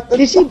course.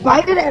 Did she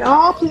bite it at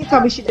all? Please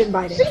tell me she didn't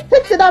bite it. She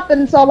picked it up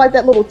and saw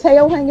that little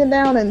tail hanging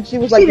down, and she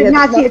was like, "She did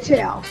not see a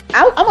tail."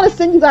 I'm gonna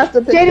send you guys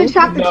the picture. Jaden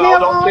chopped the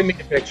tail off. Don't send me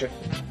the picture.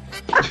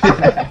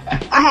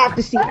 I have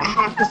to see it.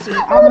 I'm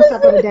gonna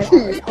stop on the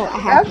dead.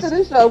 After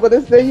the show, but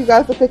it's there. You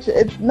guys the picture.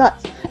 It's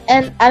nuts,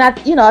 and I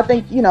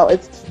think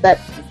it's that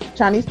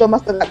Chinese store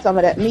must have got some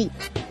of that meat.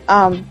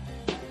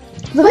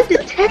 With the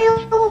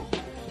tail.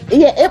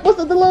 Yeah, it was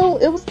the little.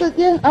 It was the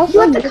yeah. You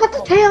have to cut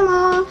the tail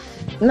off.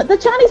 The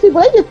Chinese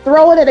people, they just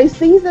throw it, they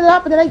season it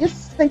up, and then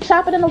they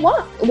chop it in the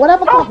wok.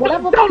 Whatever.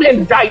 Don't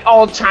indict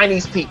all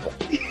Chinese people.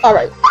 All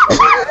right.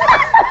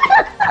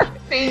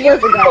 See, you're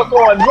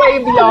going way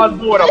beyond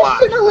borderline.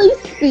 Traditionally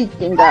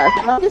speaking, guys,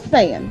 I'm just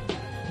saying,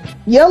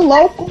 your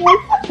local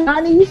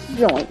Chinese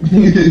joint,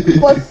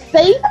 for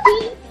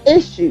safety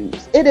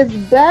issues, it is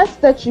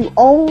best that you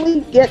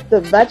only get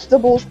the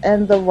vegetables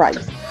and the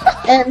rice.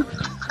 And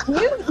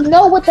you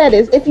know what that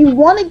is. If you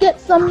want to get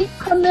some meat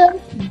from them,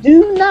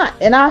 do not.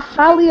 And I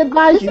highly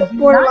advise you, do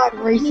not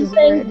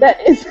anything that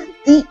is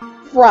deep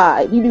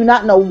fried. You do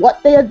not know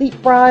what they are deep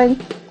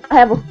frying. I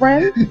have a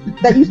friend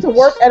that used to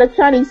work at a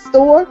Chinese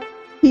store.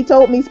 He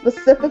told me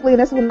specifically,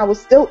 and this is when I was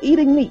still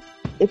eating meat,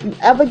 if you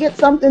ever get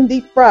something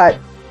deep fried,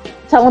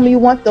 telling me you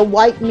want the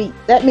white meat.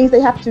 That means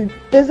they have to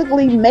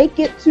physically make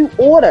it to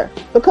order,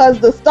 because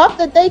the stuff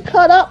that they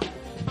cut up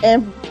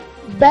and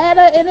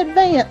batter in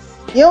advance,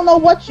 you don't know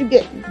what you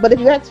get. But if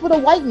you ask for the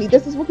white meat,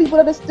 this is for people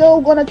that are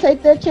still going to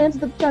take their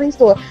chances at the Chinese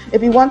store.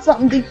 If you want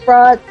something deep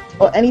fried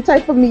or any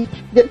type of meat,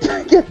 get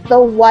the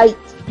white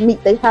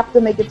meat. They have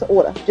to make it to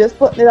order. Just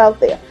putting it out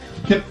there.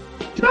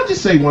 Can I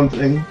just say one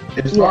thing?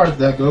 As far as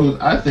that goes,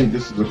 I think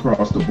this is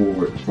across the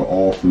board for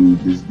all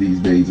food these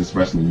days,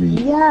 especially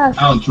meat. Yes.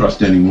 I don't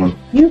trust anyone.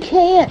 You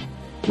can't.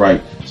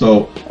 Right.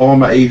 So all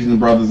my Asian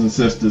brothers and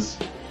sisters,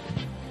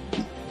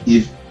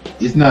 if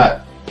it's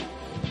not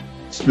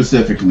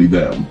specifically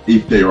them,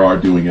 if they are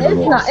doing it at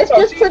all. Not. It's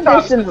just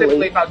traditionally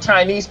specifically about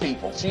Chinese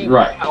people.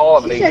 Right.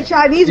 She said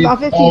Chinese about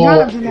 15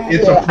 times in that.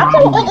 It's a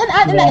problem.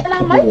 And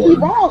I might be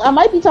wrong. I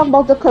might be talking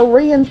about the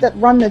Koreans that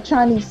run the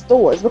Chinese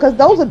stores, because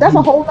that's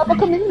a whole other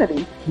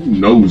community. Who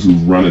knows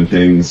who's running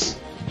things?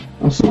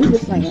 I'm so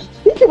just saying.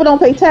 confused. These people don't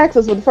pay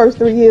taxes for the first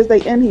 3 years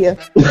they in here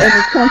in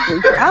this country.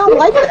 I don't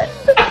like that.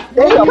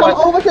 They come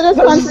over to this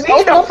country.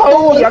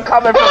 Xenophobia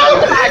coming from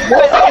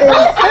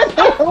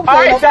you. All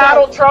right,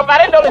 Donald Trump. I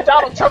didn't know that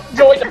Donald Trump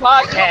joined the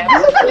podcast.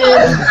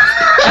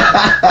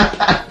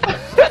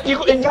 you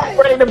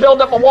ready to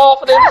build up a wall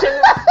for them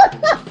too?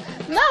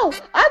 No,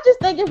 I just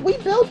think if we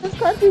build this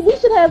country, we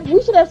should have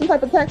some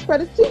type of tax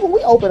credits too when we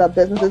open up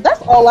businesses.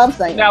 That's all I'm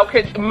saying. Now,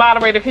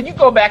 moderator, can you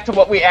go back to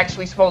what we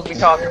actually supposed to be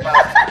talking about?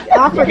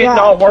 I You're getting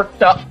all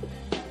worked up.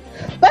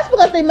 That's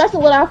because they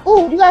messing with our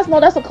food. You guys know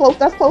that's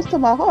close to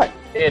my heart.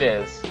 It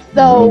is.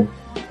 So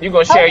you're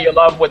gonna share your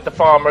love with the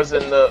farmers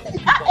and the.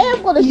 I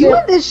am gonna share. You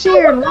and this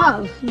sharing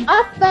love.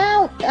 I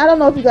don't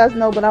know if you guys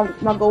know,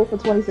 but my goal for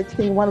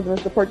 2016, one of them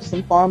is to purchase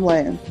some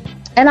farmland,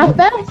 and I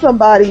found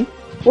somebody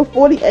with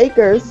 40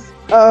 acres.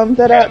 That's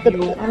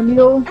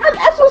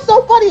what's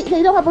so funny.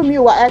 They don't have a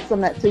mule. I asked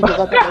them that too, because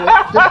I think it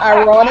was just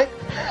ironic.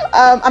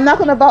 I'm not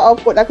gonna buy all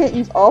 40. I can't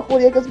use all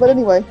 40 acres, but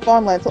anyway,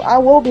 farmland. So I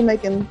won't be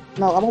making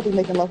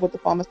love with the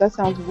farmers. That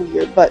sounds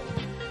weird, but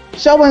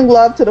showing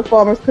love to the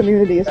farmers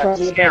community is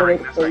probably a better way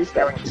to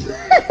start.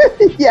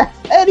 Yes.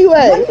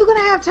 Anyway, when are you gonna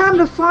have time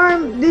to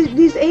farm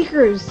these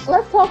acres?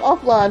 Let's talk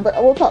offline, but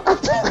we'll talk.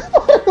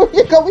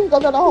 we can go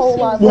down the whole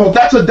line. Well,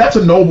 that's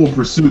a noble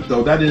pursuit,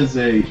 though. That is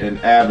an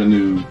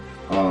avenue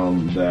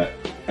that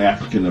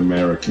African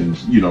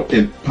Americans,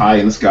 in pie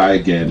in the sky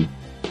again.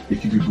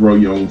 If you could grow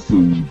your own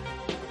food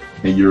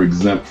and you're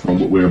exempt from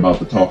what we're about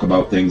to talk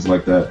about, things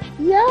like that.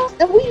 Yes,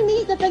 and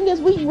the thing is,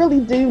 we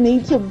really do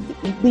need to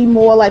be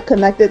more like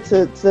connected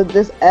to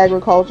this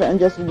agriculture and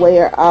just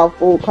where our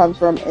food comes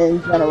from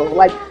in general.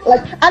 Like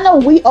I know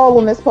we all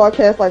on this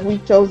podcast, like,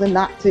 we've chosen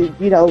not to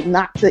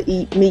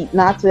eat meat,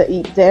 not to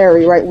eat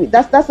dairy, right?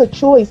 That's a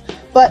choice,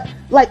 but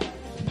like,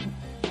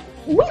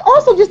 we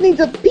also just need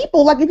to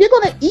people, like, if you're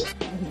gonna eat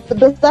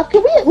the stuff,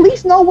 can we at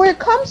least know where it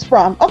comes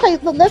from? Okay,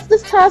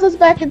 this ties us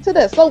back into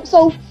this. So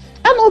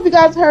I don't know if you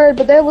guys heard,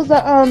 but there was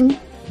there's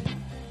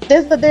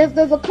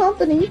a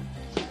company,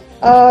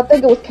 I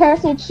think it was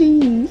Castle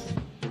Cheese,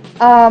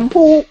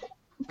 who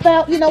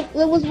found, it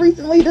was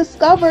recently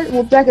discovered,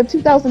 back in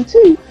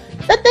 2002,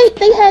 that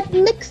they had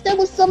mixed in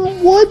with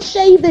some wood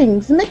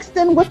shavings mixed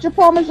in with your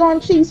Parmesan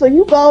cheese. So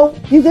you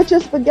get your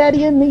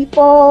spaghetti and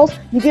meatballs,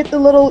 you get the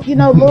little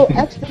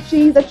extra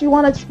cheese that you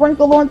want to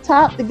sprinkle on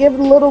top to give it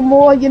a little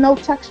more,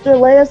 texture,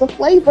 layers of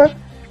flavor,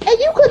 and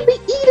you could be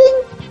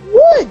eating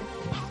wood.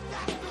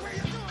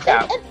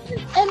 Yeah.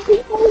 And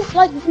people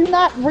do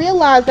not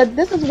realize that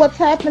this is what's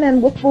happening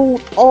with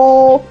food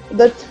all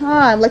the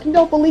time. Like, you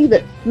don't believe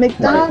it.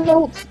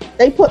 McDonald's,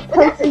 they put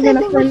protein in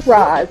the French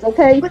fries,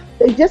 okay?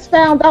 They just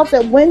found out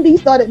that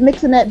Wendy's started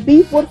mixing that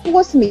beef with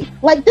horse meat.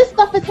 Like, this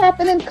stuff is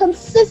happening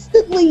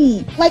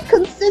consistently. Well,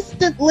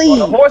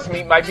 the horse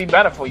meat might be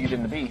better for you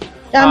than the beef.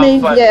 I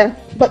mean, yeah.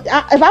 But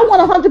if I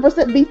want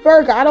 100% beef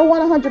burger, I don't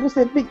want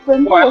 100% beef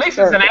burger. Well, at least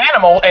it's an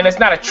animal and it's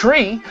not a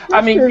tree.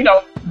 That's true.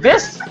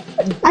 This.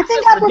 I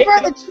think I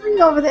prefer the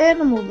tree over the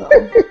animal, though.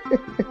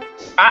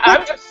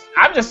 I'm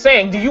just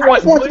saying. Do you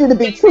want? I want you to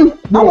be true.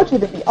 I want you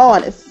to be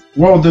honest.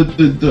 Well,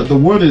 the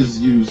wood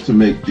is used to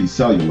make the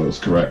cellulose,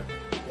 correct?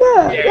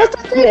 Yeah. That's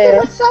the same thing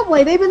with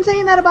Subway. They've been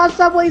saying that about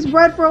Subway's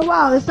bread for a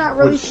while. It's not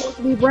really supposed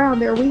to be brown.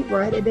 They're wheat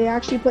bread, and they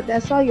actually put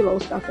that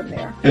cellulose stuff in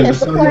there. And the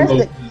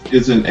cellulose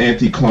is an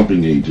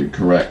anti-clumping agent,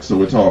 correct? So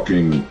we're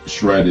talking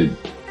shredded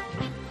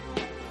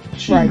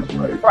cheese,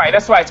 right? Right.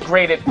 That's why it's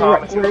grated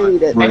Parmesan.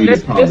 And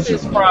this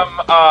is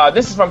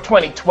from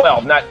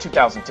 2012, not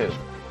 2002.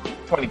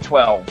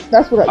 2012.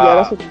 That's what.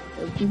 That's what.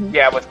 Mm-hmm.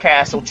 Yeah, with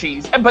Castle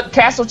Cheese, but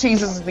Castle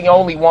Cheese is the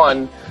only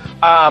one.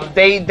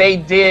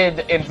 They did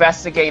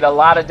investigate a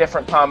lot of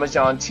different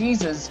Parmesan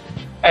cheeses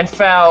and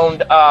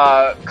found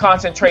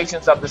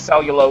concentrations of the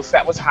cellulose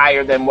that was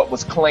higher than what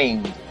was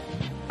claimed.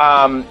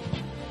 I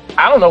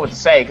don't know what to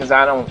say because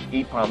I don't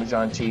eat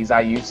Parmesan cheese.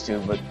 I used to,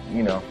 but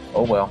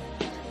oh well.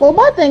 Well,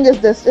 my thing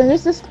is this, and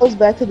this goes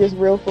back to this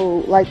real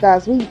food. Like,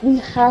 guys, we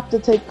have to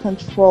take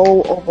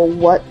control over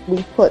what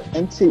we put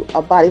into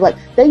our body. Like,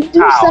 they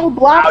do sell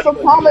blocks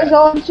of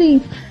Parmesan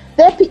cheese.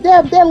 There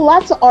are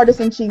lots of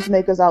artisan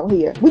cheesemakers out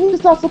here. We need to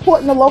start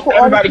supporting the local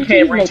Everybody artisan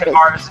can't reach an cheesemakers.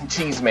 artisan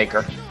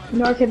cheesemaker.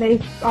 Nor can they.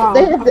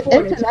 They have the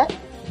internet.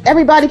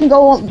 Everybody can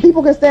go on.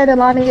 People can stand in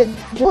line and get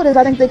Jordans.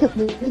 I think they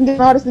can get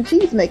an artisan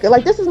cheesemaker.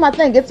 Like, this is my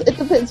thing. It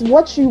depends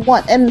what you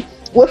want, and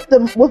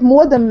with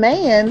more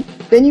demand,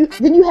 then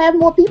you have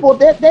more people.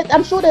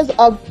 I'm sure there's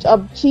a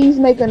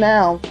cheesemaker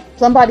now.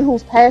 Somebody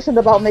who's passionate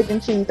about making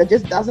cheese that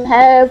just doesn't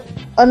have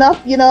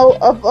enough,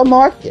 of a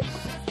market.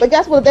 But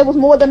guess what? If there was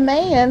more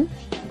demand,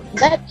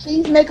 that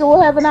cheesemaker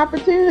will have an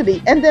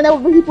opportunity, and then there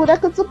will be people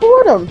that could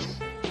support them.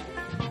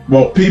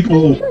 Well,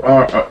 people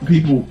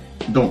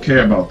don't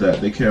care about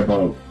that. They care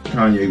about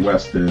Kanye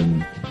West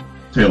and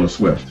Taylor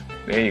Swift.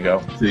 There you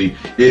go. See,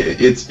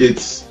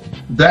 it's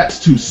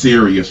that's too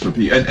serious for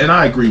people. And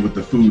I agree with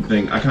the food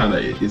thing.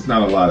 It's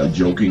not a lot of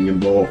joking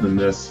involved in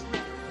this,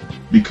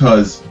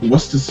 because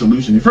what's the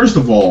solution? First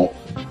of all,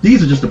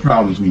 these are just the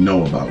problems we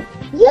know about.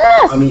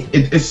 Yes. I mean,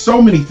 it's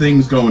so many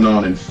things going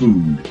on in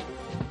food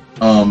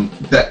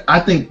that I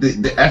think the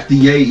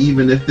FDA,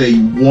 even if they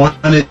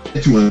wanted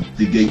to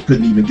investigate,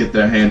 couldn't get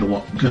a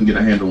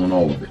handle on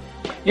all of it.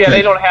 Yeah,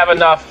 they don't have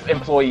enough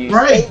employees.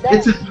 Right.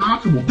 It's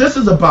impossible. This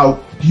is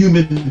about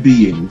human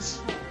beings,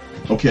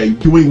 okay,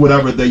 doing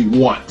whatever they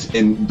want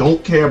and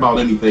don't care about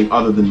anything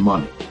other than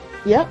money.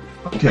 Yep.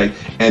 Okay,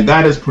 and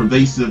that is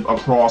pervasive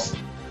across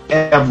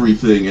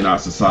everything in our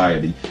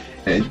society.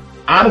 And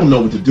I don't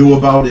know what to do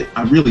about it.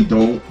 I really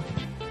don't.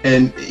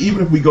 And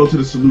even if we go to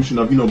the solution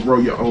of, grow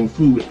your own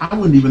food, I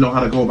wouldn't even know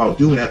how to go about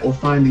doing that or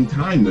finding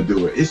time to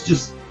do it. It's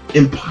just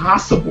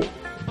impossible.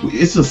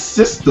 It's a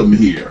system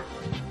here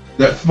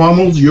that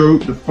funnels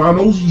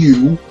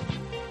you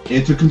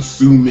into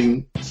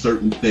consuming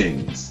certain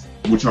things,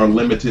 which are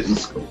limited in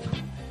scope.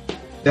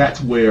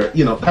 That's where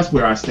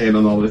I stand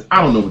on all this.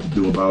 I don't know what to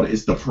do about it.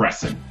 It's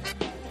depressing.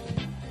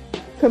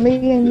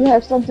 Comedian, you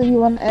have something you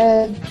want to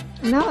add?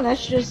 No,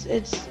 that's just,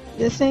 it's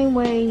the same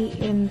way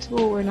in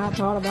school we're not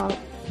taught about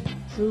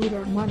food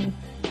or money.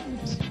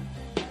 It's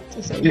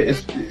the same. Yeah,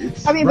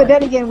 it's I mean, right. But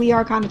then again, we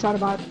are kind of taught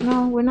about,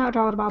 no, we're not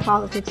taught about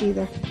politics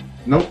either.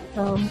 Nope.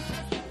 So,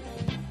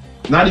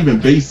 not even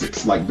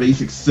basics, like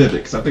basic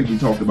civics. I think we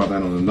talked about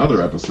that on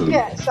another episode.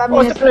 yes, I mean,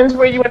 Well, it depends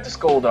where you went to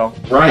school, though.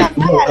 Right.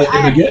 Yeah,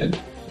 And again,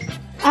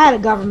 I had a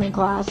government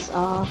class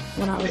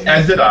when I was in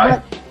as did school, I.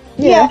 but,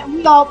 yeah,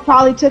 we all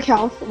probably took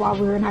health while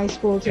we were in high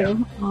school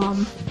too.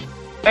 And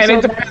So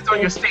it depends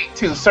on your state,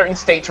 too. Certain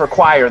states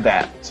require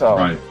that. So.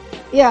 Right.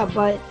 yeah,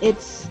 but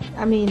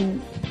I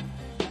mean,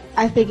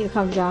 I think it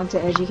comes down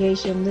to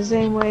education. The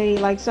same way,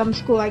 like some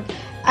school, like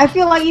I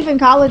feel like even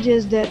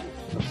colleges that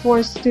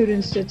force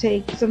students to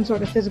take some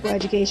sort of physical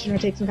education or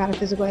take some kind of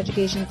physical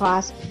education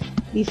class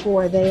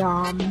before they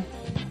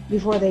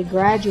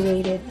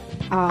graduated,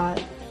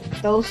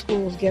 those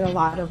schools get a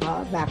lot of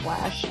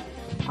backlash.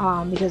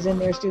 Because then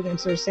their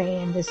students are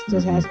saying this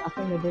just has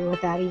nothing to do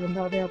with that, even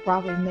though there are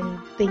probably many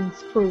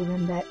things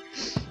proven that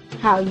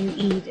how you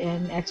eat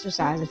and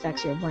exercise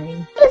affects your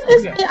brain.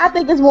 I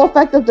think it's more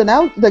effective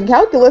than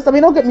calculus. I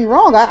mean, don't get me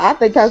wrong. I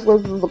think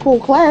calculus is a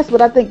cool class,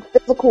 but I think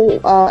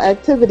physical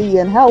activity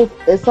and health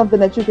is something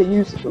that you can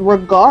use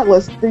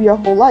regardless through your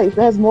whole life.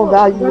 It has more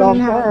value long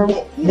term.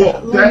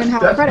 Learning how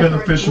that's credit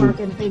cards beneficial. work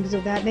and things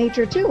of that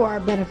nature too are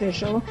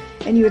beneficial.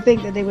 And you would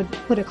think that they would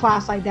put a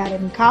class like that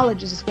in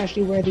colleges,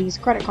 especially where these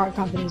credit card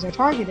companies are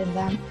targeting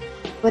them.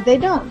 But they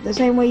don't. The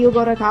same way you'll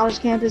go to a college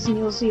campus and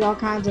you'll see all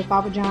kinds of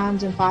Papa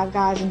John's and Five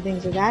Guys and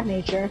things of that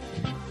nature.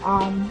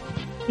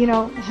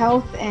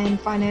 Health and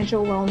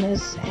financial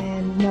wellness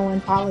and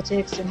knowing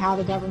politics and how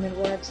the government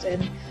works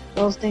and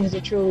those things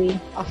that truly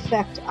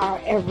affect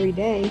our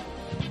everyday,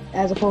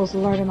 as opposed to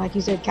learning, like you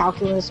said,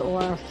 calculus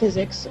or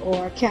physics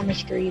or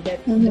chemistry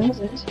that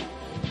doesn't.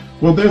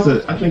 Well,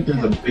 I think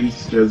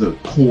there's a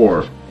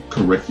core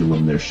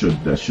curriculum that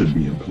should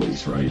be in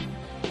place, right?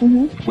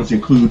 Which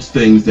includes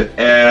things that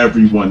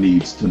everyone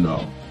needs to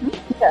know.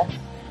 Yes.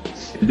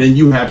 And then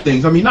you have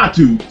things, I mean, not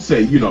to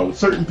say,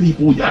 certain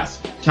people, yes,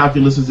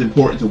 calculus is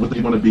important to what they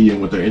want to be and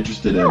what they're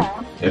interested in,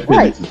 and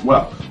physics as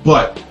well.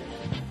 But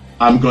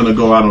I'm going to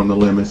go out on the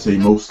limb and say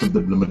most of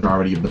the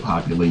majority of the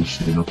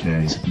population,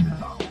 okay?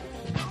 No.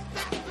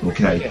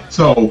 Okay?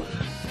 So,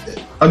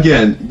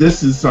 again,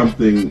 this is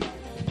something,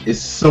 it's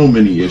so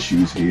many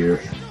issues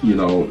here.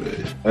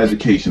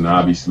 Education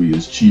obviously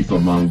is chief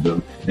among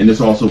them. And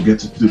this also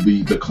gets to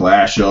be the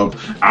clash of,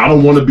 I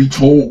don't want to be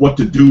told what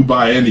to do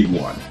by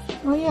anyone.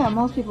 Well, yeah,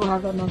 most people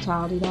have that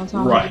mentality. Don't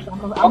tell Right.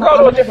 me. I'll go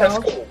to a different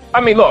school.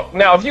 I mean, look,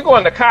 now, if you go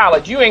into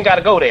college, you ain't got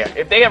to go there.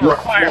 If they have a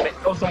requirement,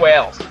 go somewhere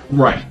else.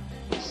 Right.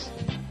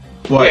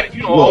 But,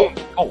 Yeah, look,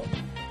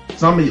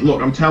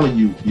 look, I'm telling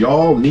you,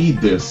 y'all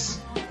need this.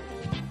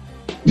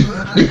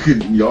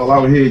 Y'all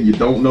out here, you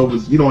don't know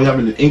you don't have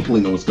an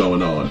inkling of what's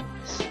going on.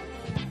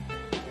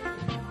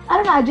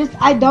 I don't know.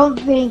 I don't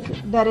think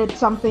that it's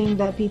something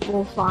that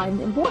people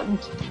find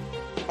important,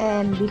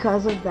 and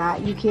because of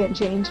that, you can't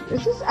change.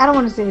 It's just, I don't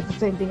want to say it's the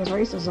same thing as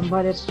racism,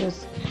 but it's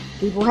just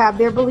people have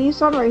their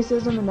beliefs on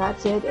racism, and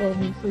that's it.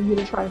 And for you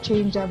to try to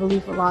change that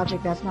belief or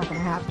logic, that's not going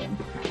to happen.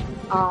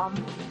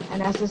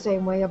 And that's the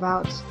same way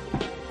about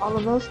all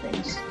of those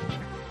things.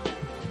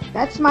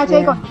 That's my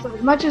take on it. So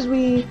as much as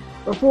we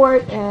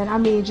report, and I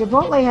mean,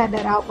 Chipotle had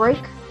that outbreak.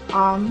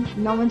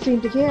 No one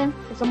seemed to care.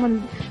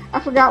 I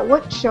forgot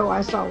what show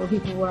I saw where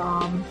people were,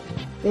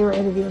 they were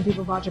interviewing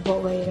people about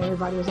Chipotle, and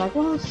everybody was like,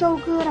 well, it's so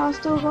good, I'll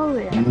still go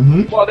there.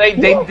 Mm-hmm. Well, they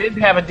did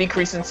have a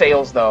decrease in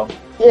sales, though.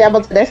 Yeah,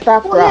 but they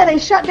stopped. Well, yeah, they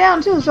shut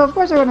down, too, so of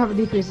course they're going to have a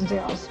decrease in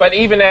sales. But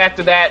even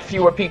after that,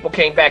 fewer people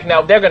came back.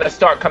 Now, they're going to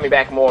start coming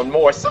back more and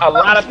more. A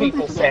lot of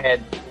people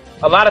said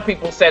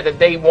that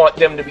they want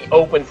them to be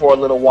open for a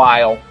little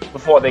while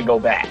before they go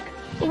back.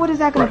 So what is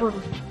that going to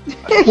prove?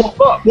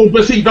 well,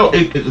 but see, no,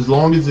 as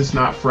long as it's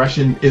not fresh,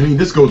 and I mean,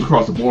 this goes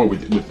across the board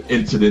with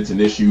incidents and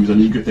issues. I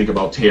mean, you could think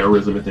about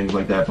terrorism and things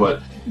like that,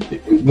 but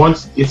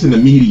once it's an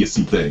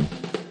immediacy thing,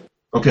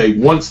 okay,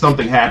 once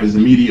something happens,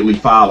 immediately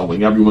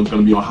following, everyone's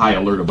going to be on high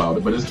alert about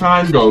it. But as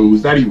time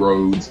goes, that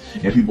erodes,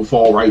 and people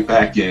fall right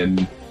back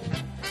in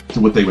to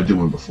what they were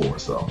doing before.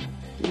 So,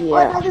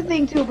 Well, another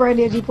thing too,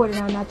 Brandy, as you pointed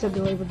out, not to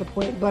belabor the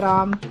point, but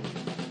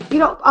you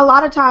know, a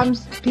lot of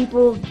times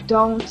people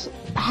don't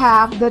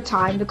have the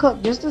time to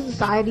cook. Just the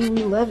society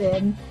we live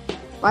in,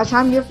 by the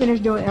time you're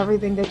finished doing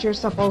everything that you're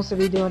supposed to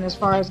be doing as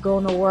far as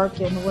going to work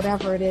and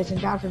whatever it is,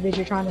 and God forbid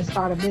you're trying to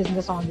start a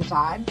business on the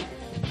side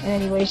in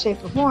any way,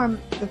 shape, or form,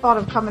 the thought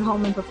of coming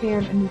home and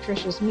preparing a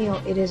nutritious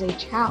meal, it is a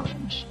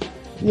challenge.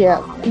 Yeah,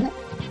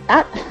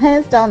 I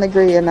hands down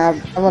agree, and I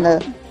want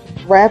to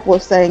wrap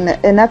with saying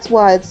that, and that's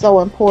why it's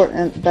so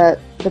important that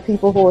the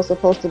people who are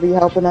supposed to be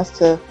helping us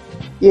to,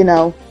 you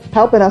know,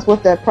 helping us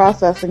with that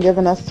process and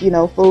giving us, you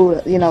know, food,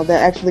 you know,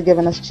 they're actually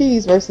giving us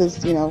cheese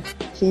versus, you know,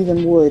 cheese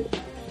and wood.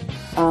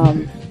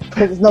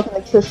 Because there's nothing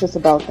nutritious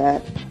about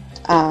that.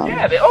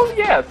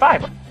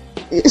 Fiber.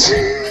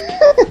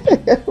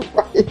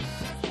 Right.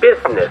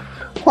 Business.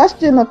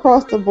 Question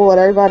across the board.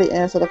 Everybody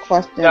answer the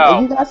question. No.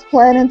 Are you guys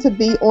planning to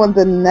be on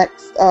the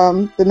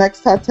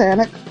next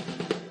Titanic,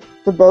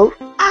 the boat?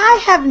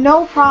 I have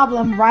no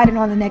problem riding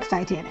on the next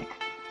Titanic.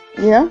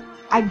 Yeah.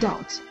 I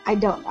don't.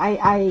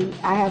 I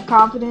have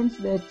confidence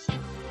that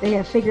they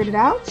have figured it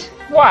out.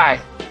 Why?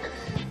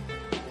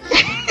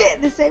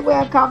 The same way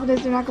I have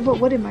confidence they're not going to put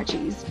wood in my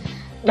cheese.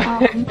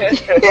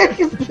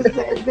 It's the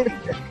same thing.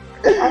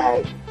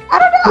 I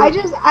don't know.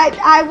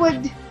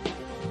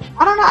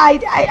 I don't know.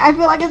 I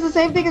feel like it's the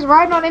same thing as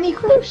riding on any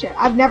cruise ship.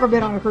 I've never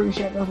been on a cruise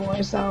ship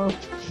before, so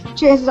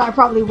chances are I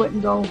probably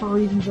wouldn't go for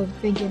reasons of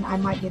thinking I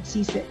might get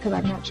seasick, because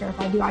I'm not sure if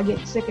I do. I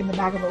get sick in the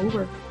back of an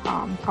Uber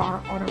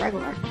car on a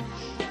regular.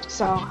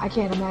 So I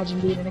can't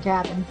imagine being in a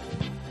cabin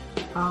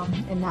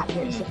and not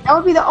getting sick. That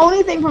would be the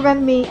only thing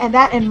preventing me, and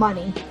that and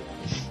money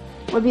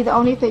would be the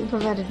only thing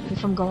preventing me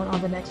from going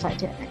on the next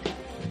Titanic.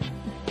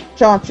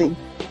 Chauncey.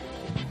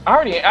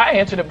 I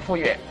answered it before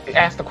you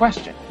asked the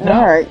question. No.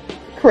 All right.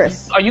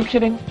 Chris. Are you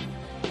kidding?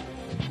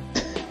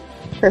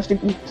 Chris, you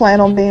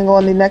plan on being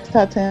on the next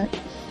Titanic?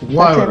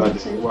 Why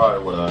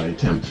would I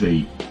tempt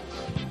fate?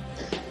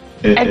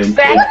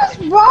 Exactly. What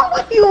is wrong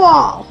with you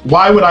all?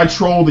 Why would I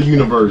troll the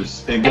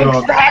universe and get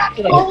on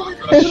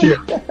a ship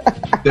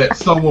that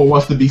someone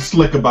wants to be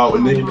slick about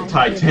and name it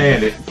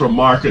Titanic for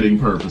marketing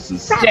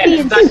purposes?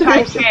 Yes, the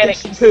Titanic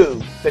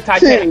 2. The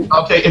Titanic.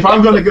 Okay, if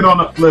I'm gonna get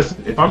on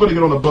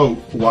a boat,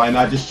 why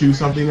not just choose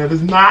something that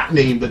is not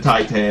named the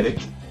Titanic?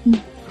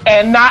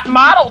 And not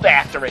modeled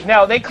after it.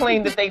 Now, they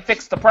claim that they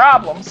fixed the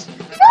problems,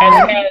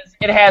 and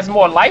it has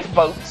more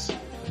lifeboats.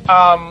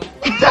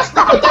 That's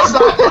not.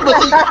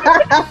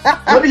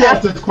 Let me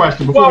ask this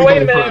question before we go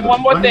any further.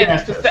 One more thing.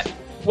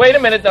 Wait a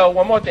minute, though.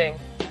 One more thing.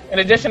 In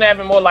addition to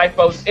having more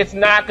lifeboats, it's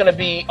not going to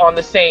be on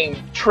the same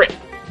trip,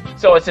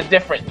 so it's a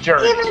different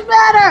journey. Even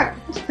better.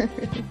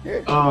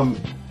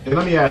 And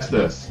let me ask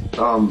this: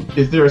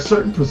 is there a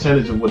certain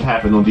percentage of what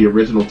happened on the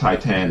original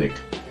Titanic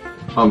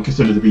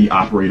considered to be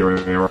operator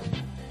error?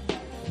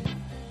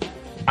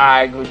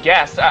 I would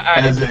guess.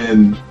 As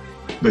in,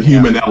 the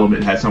human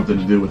element has something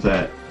to do with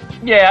that.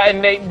 Yeah,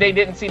 and they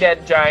didn't see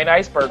that giant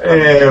iceberg.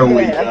 There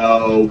we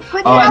go.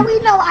 But now we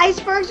know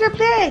icebergs are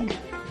big.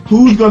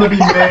 Who's going to be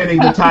manning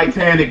the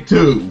Titanic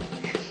 2?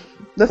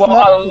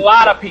 Well, a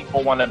lot of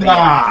people want to be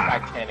on the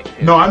Titanic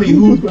 2. No, I mean,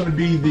 who's going to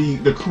be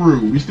the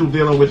crew? We still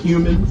dealing with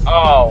humans?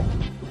 Oh,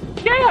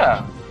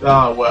 yeah.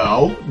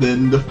 Well,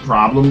 then the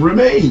problem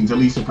remains, at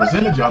least a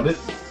percentage of it.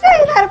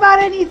 Say that about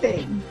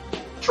anything.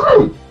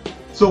 True.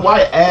 So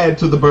why add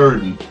to the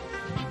burden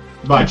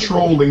by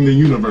trolling the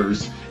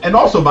universe? And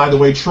also, by the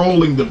way,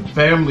 trolling the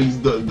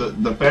families,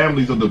 the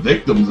families of the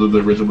victims of the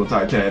original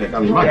Titanic. I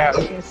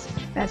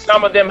mean,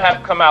 some of them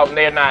have come out and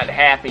they're not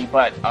happy,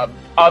 but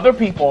other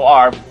people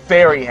are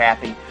very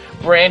happy.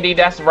 Brandy,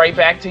 that's right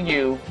back to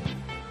you.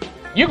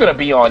 You're gonna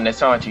be on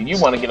this, aren't you? You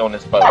want to get on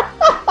this boat?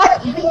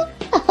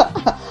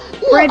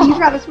 Brandy, you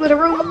trying to split a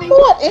room with me? I'm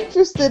more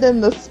interested in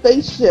the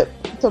spaceship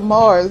to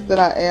Mars than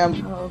I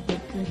am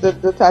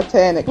the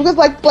Titanic, because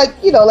like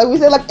you know, like we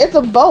said, like it's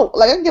a boat.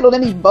 Like I can get on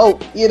any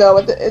boat, you know.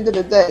 At the end of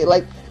the day,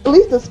 like at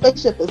least the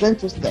spaceship is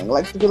interesting.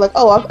 Like to be like,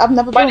 oh, I've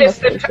never been on a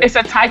spaceship. It's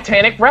a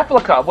Titanic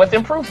replica with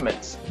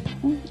improvements.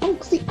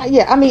 See,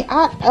 yeah, I mean,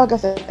 like I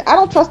said, I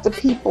don't trust the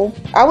people.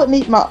 I would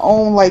need my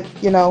own, like,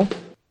 what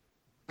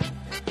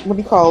do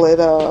you call it,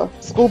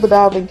 scuba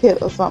diving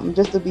kit or something,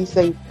 just to be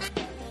safe.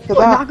 You're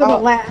not gonna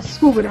last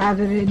scuba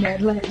diving in that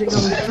Atlantic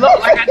Ocean.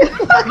 Look,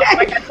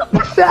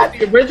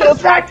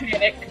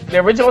 the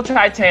original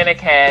Titanic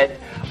had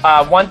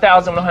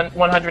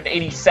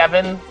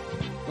 1,187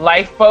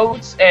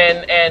 lifeboats,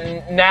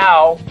 and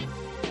now,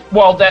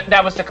 well,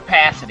 that was the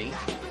capacity.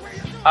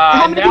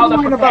 How many people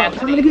on the boat?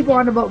 How many people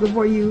on the boat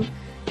before you?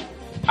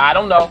 I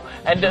don't know.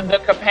 And the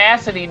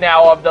capacity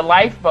now of the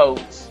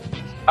lifeboats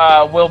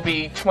will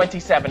be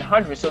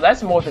 2,700, so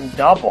that's more than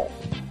double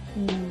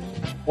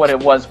what it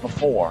was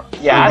before.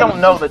 Yeah, I don't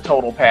know the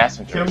total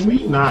passengers. Can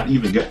we not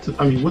even get to?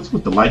 I mean, what's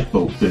with the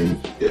lifeboat thing?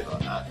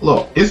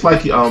 Look, it's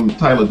like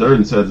Tyler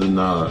Durden says in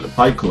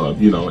Fight Club.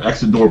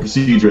 Exit door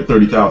procedure at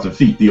 30,000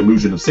 feet, the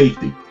illusion of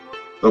safety.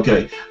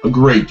 Okay,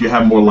 great. You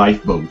have more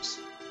lifeboats.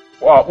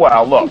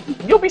 Well, look,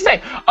 you'll be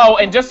safe. Oh,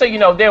 and just so you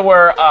know, there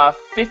were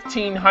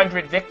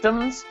 1,500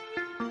 victims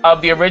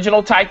of the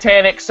original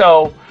Titanic,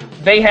 so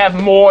they have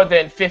more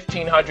than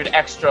 1,500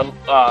 extra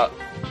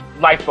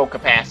lifeboat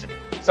capacity.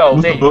 So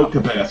what's the boat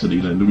capacity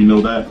then? Do we know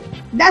that?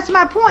 That's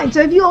my point.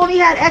 So if you only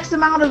had X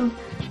amount of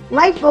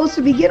lifeboats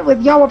to begin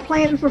with, y'all were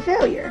planning for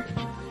failure.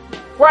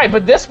 Right,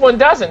 but this one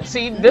doesn't.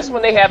 See, this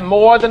one they have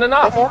more than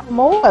enough. They have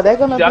more. They're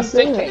gonna just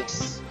be in good.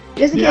 case.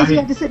 Just in case you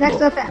have to sit next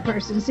to a fat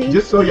person, see?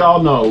 Just so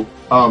y'all know,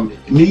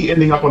 me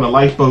ending up on a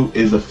lifeboat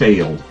is a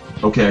fail,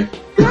 okay?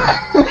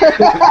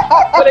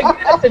 But again,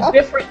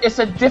 it's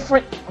a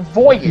different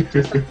voyage.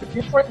 It's a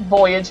different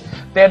voyage.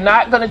 They're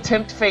not going to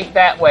tempt fate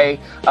that way.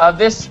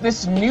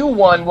 This new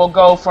one will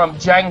go from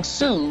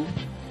Jiangsu,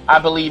 I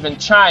believe, in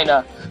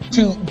China,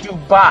 to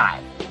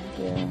Dubai.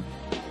 Yeah.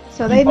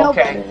 So they know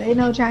better. They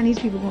know Chinese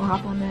people gonna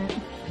hop on that.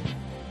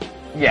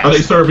 Yeah. Are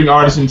they serving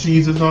artisan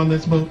cheeses on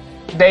this boat?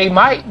 They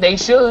might. They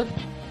should.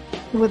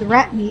 With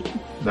rat meat.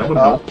 That would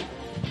help.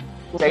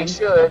 They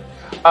should.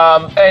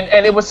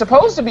 And it was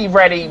supposed to be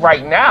ready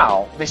right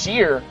now this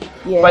year,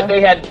 but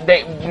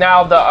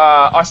now the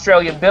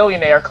Australian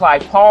billionaire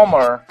Clive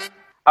Palmer,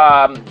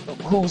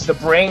 who's the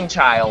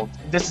brainchild.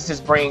 This is his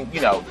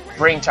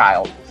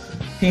brainchild.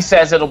 He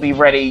says it'll be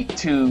ready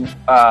to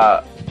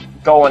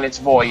go on its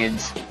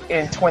voyage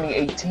in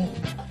 2018.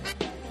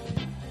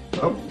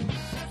 Oh,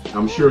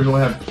 I'm sure he'll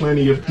have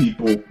plenty of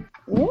people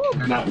who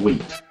cannot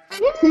wait.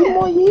 2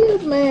 more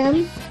years,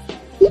 man.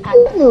 Keep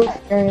new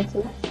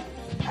experiences.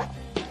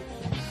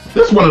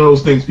 That's one of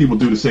those things people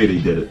do to say they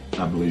did it,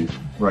 I believe,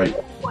 right?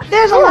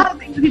 There's a lot of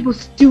things that people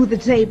do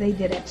that say they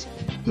did it.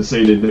 To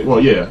say they did.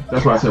 Well, yeah,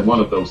 that's why I said one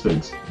of those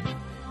things.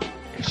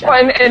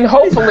 Well, and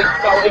hopefully,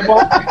 it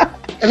won't.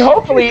 And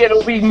hopefully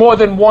it'll be more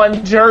than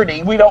one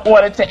journey. We don't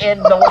want it to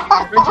end the way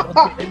the original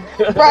did.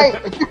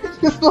 Right.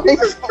 This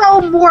is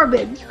so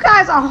morbid. You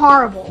guys are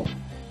horrible.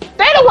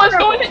 They're the ones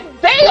doing it.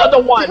 They are the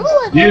ones.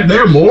 Yeah,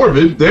 they're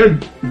morbid. They're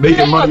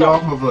making money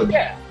off of a...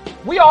 Yeah.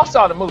 We all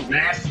saw the movie.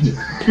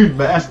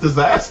 Mass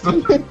disaster.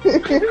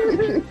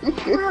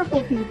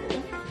 Horrible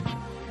people.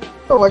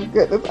 Oh my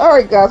goodness. All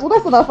right, guys. Well,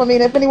 that's enough. I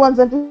mean, if anyone's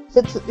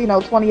interested,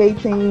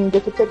 2018,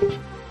 get the ticket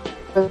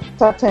to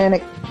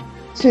Titanic.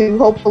 To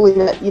hopefully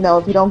that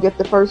if you don't get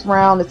the first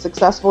round, it's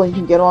successful and you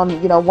can get on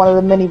one of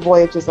the many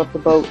voyages of the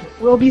boat.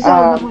 We'll be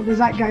selling them on the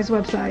Zeitgeist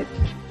website.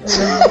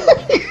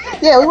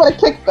 Yeah, we want a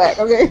kickback,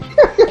 okay?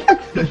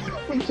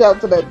 Reach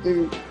out to that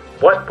dude.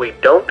 What we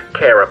don't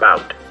care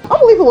about. I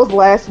believe it was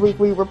last week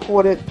we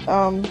reported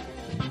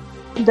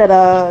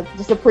that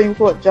the Supreme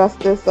Court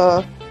Justice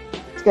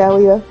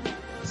Scalia.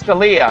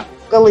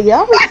 I always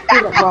get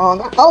it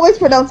wrong. I always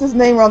pronounce his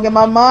name wrong. In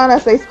my mind, I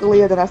say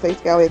Scalia, then I say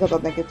Scalia because I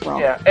think it's wrong.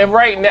 Yeah, and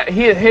right now,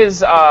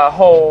 his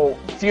whole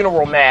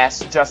funeral mass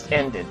just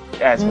ended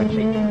as we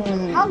speak.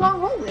 How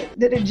long was it?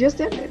 Did it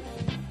just end?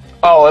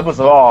 Oh, it was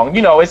long.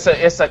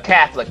 It's a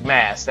Catholic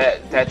mass.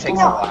 That takes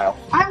a while.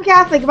 I'm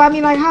Catholic, but I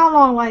mean, like, how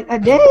long? Like a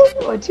day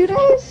or 2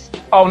 days?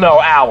 Oh no,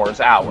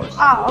 hours.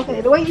 Oh, okay.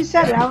 The way you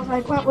said it, I was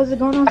like, what was it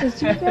going on since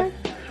Tuesday?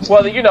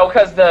 Well,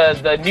 because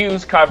the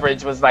news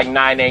coverage was like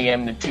 9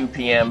 a.m. to 2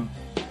 p.m.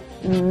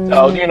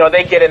 So,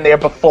 they get in there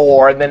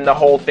before and then the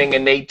whole thing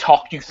and they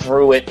talk you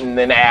through it and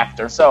then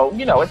after. So,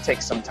 it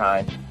takes some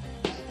time.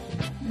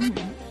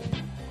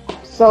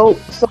 So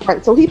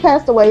he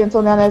passed away and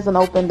so now there's an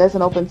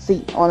open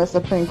seat on a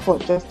Supreme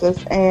Court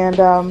justice and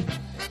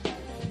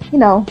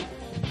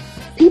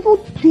people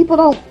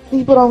don't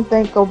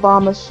think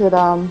Obama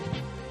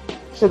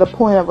should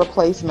appoint a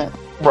replacement.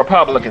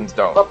 Republicans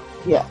don't.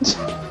 Yeah.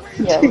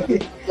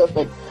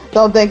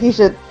 Don't think he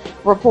should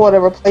report a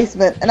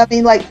replacement. And I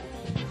mean, like,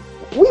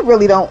 we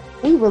really don't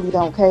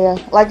care.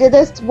 Like,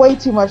 there's way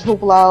too much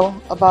hoopla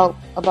about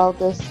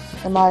this,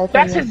 in my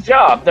opinion. That's his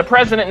job. The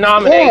president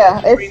nominates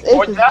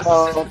it's his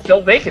justices to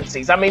fill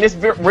vacancies. I mean, it's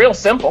real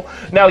simple.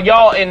 Now,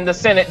 y'all in the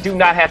Senate do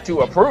not have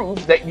to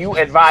approve that you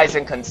advise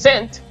and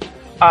consent,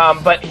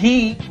 but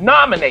he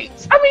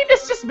nominates. I mean,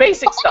 it's just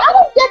basic stuff. I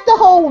don't get the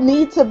whole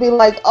need to be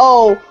like,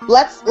 oh,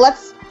 let's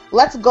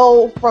let's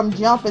go from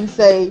jump and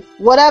say,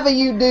 whatever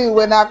you do,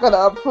 we're not going to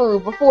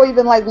approve before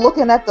even like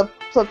looking at the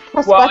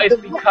perspective. Well, it's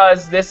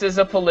because this is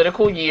a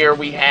political year.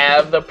 We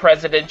have the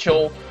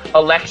presidential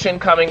election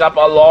coming up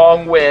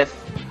along with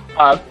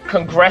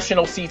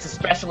congressional seats,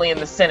 especially in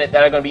the Senate,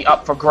 that are going to be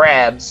up for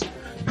grabs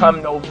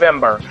come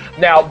November.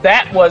 Now,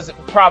 that was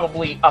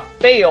probably a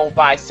fail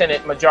by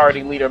Senate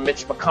Majority Leader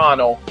Mitch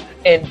McConnell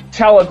in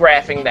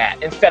telegraphing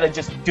that instead of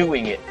just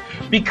doing it.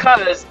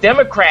 Because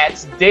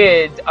Democrats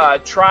did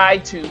try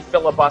to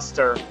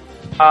filibuster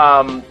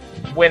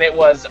when it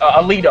was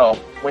Alito,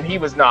 when he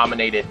was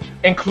nominated,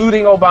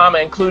 including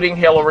Obama, including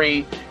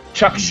Hillary,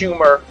 Chuck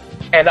Schumer,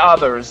 and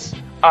others.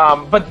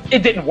 But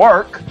it didn't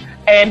work,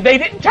 and they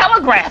didn't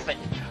telegraph it.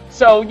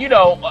 So,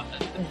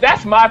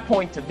 that's my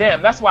point to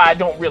them. That's why I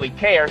don't really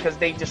care, because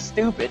they just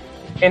stupid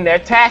in their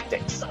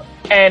tactics.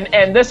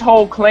 And this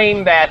whole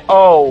claim that,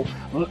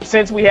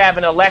 since we have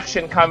an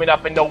election coming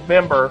up in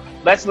November,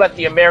 let's let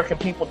the American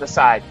people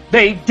decide.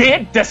 They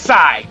did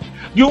decide.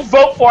 You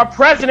vote for a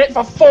president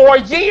for 4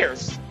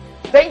 years.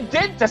 They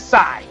did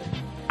decide.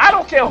 I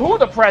don't care who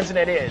the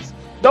president is.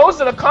 Those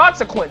are the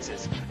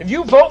consequences. If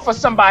you vote for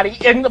somebody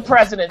in the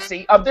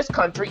presidency of this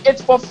country,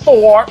 it's for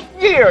 4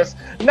 years,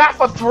 not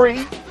for 3.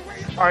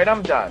 All right,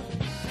 I'm done.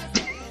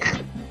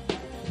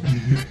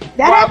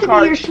 That had to be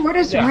your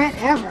shortest rant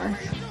ever.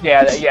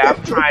 Yeah.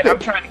 I'm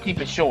trying to keep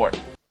it short.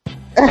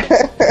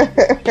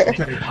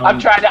 Okay, I'm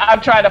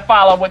trying to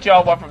follow what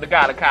y'all want from the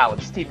guy to college.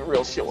 Just keep it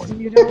real short.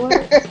 You know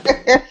what?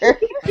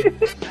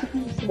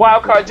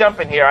 Wild card jump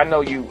in here. I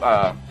know you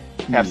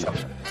have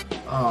something.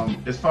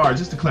 As far as,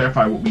 just to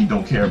clarify, what we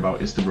don't care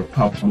about is the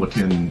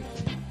Republican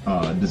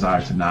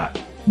desire to not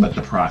let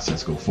the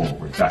process go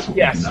forward. That's what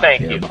we do not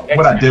care about. Exactly.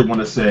 What I did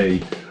want to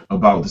say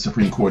about the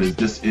Supreme Court is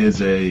this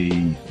is a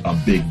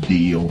big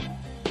deal.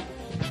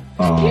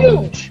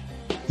 Huge.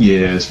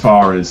 Yeah, as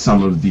far as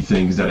some of the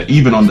things that are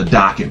even on the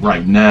docket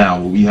right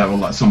now, we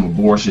have some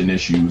abortion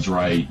issues,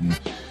 right,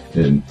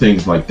 and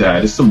things like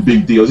that. It's some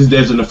big deals.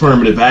 There's an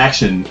affirmative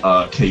action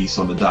case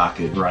on the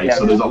docket, right? Yeah.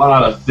 So there's a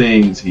lot of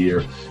things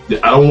here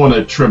that I don't want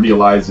to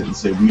trivialize it and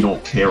say we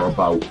don't care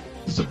about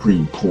the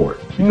Supreme Court.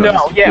 We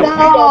don't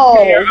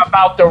care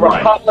about the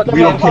Republican.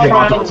 We don't care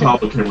about the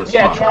Republican response.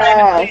 Yeah,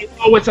 trying to say,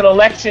 it's an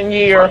election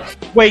year.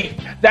 Right. Wait,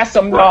 that's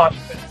some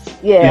nonsense.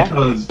 Yeah.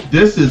 Because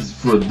this is,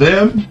 for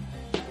them,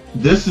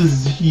 this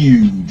is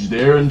huge.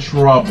 They're in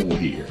trouble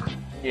here.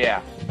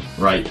 Yeah.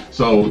 Right?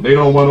 So they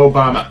don't want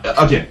Obama.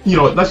 Again,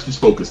 let's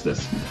just focus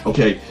this.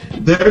 Okay?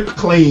 Their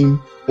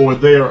claim, or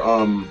their,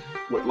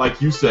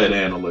 like you said,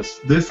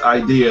 analysts, this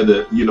idea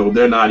that,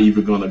 they're not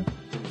even going to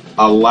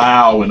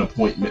allow an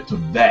appointment to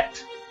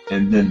vet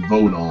and then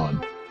vote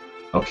on.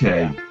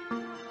 Okay?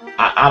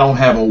 I don't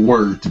have a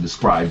word to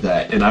describe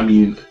that. And I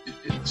mean,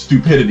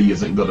 stupidity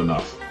isn't good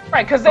enough.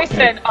 Right, because they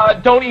said,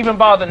 don't even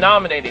bother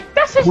nominating.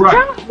 That's his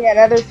job. Yeah,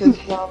 that is his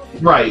job.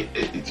 Right.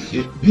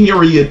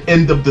 Period.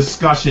 End of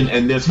discussion.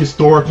 And there's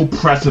historical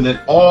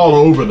precedent all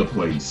over the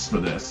place for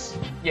this.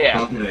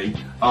 Yeah. Okay.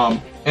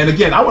 And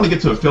again, I want to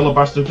get to the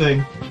filibuster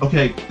thing.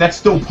 Okay. That's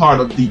still part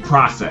of the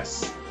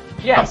process.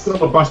 Yes. A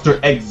filibuster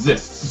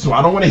exists. So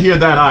I don't want to hear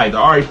that either.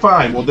 All right,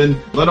 fine. Well,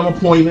 then let them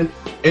appoint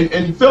it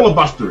and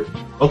filibuster it.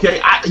 Okay.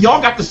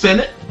 Y'all got the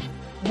Senate.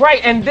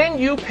 Right, and then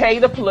you pay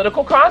the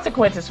political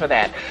consequences for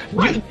that.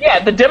 Right.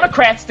 The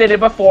Democrats did it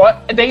before.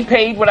 They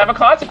paid whatever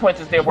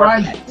consequences there were.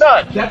 Right.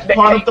 None. That's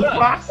part of the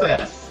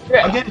process.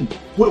 Yeah. Again,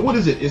 what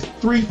is it? It's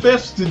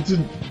 3/5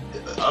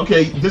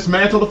 to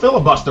dismantle the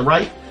filibuster,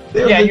 right?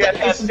 You have to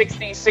have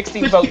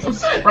 60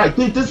 votes. Right.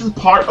 This is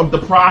part of the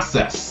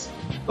process.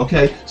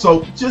 Okay?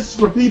 So just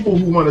for people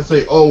who want to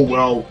say,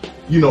 Obama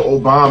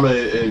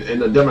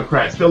and the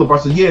Democrats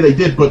filibuster, yeah, they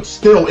did, but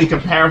still, in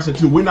comparison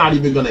to, we're not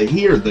even going to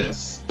hear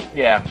this.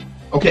 Yeah.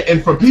 Okay,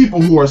 and for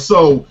people who are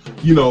so,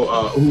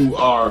 who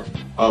are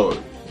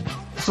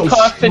so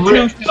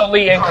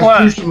constitutionally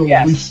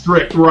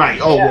strict, right?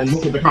 Oh, yes. Well,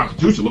 look at the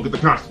Constitution. Look at the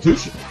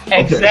Constitution.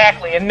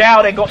 Exactly, okay. And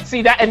now they go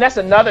see that, and that's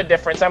another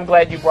difference. I'm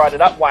glad you brought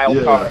it up,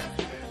 Wild Card.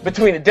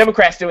 Between the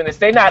Democrats doing this,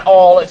 they're not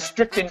all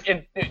strict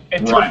in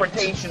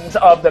interpretations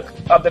of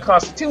the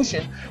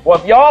Constitution. Well,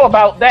 if y'all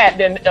about that,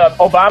 then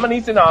Obama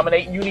needs to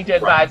nominate, and you need to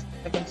advise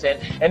the consent,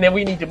 and then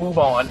we need to move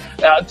on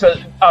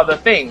to other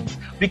things.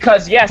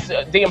 Because yes,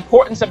 the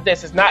importance of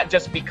this is not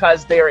just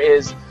because there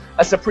is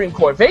a Supreme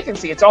Court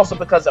vacancy; it's also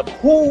because of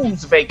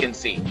whose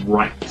vacancy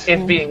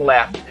is being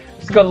left.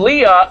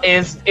 Scalia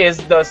is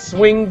the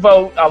swing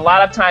vote a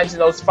lot of times in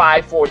those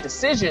 5-4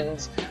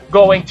 decisions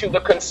going to the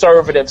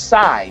conservative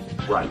side.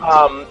 Right.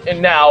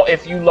 And now,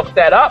 if you look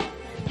that up,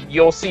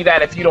 you'll see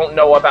that if you don't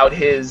know about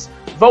his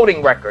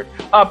voting record.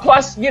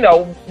 Plus,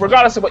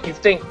 regardless of what you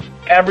think,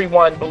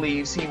 everyone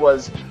believes he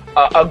was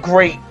a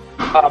great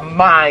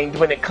mind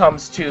when it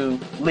comes to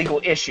legal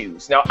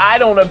issues. Now, I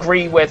don't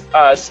agree with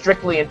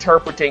strictly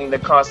interpreting the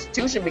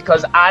Constitution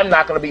because I'm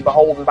not going to be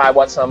beholden by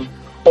what some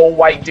old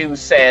white dude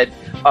said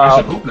I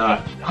should hope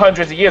not.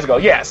 Hundreds of years ago.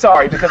 Yeah,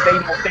 sorry, because they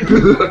don't think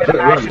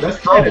right, that's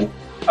trouble.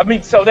 I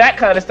mean, so that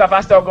kind of stuff,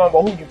 I start going,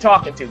 well, who you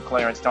talking to,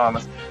 Clarence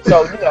Thomas?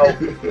 So,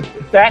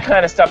 that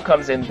kind of stuff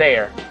comes in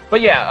there.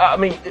 But yeah, I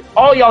mean,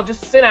 all y'all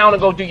just sit down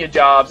and go do your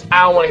jobs.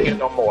 I don't want to hear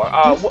no more.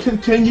 Just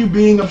continue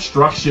being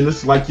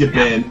obstructionists like you've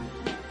been.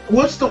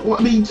 What is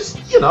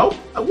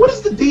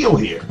the deal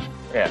here?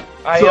 Yeah.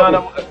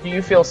 Ayana, do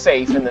you feel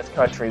safe in this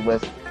country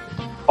with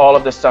all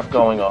of this stuff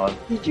going on?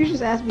 Did you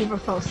just ask me if I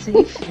felt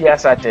safe?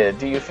 Yes, I did.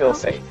 Do you feel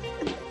safe?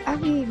 I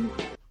mean,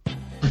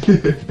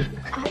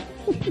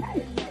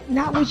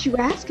 not what you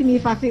asking me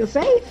if I feel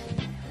safe.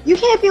 You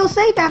can't feel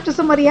safe after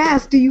somebody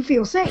asks, do you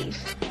feel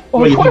safe?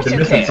 Well, you of course think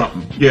you they're missing can.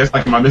 something. Yeah, it's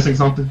like, am I missing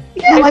something?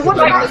 Yeah, like what?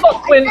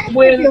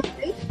 Look,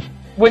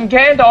 when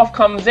Gandalf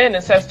comes in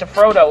and says to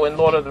Frodo in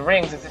Lord of the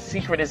Rings, is it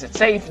secret, is it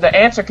safe? The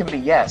answer can be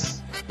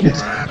yes. No.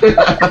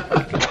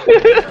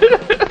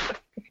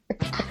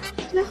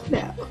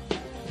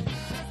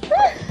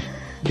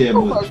 Yeah,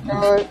 Oh my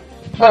God.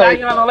 But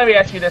Ayana, let me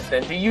ask you this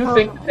then. Do you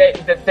think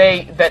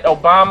that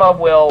Obama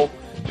will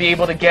be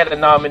able to get a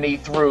nominee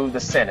through the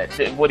Senate?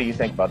 What do you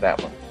think about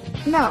that one?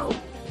 No.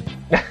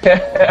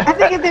 I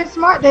think if they're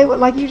smart, they would,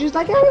 like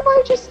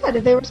everybody just said,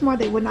 if they were smart,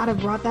 they would not have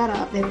brought that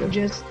up. They would have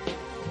just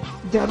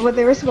done what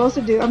they were supposed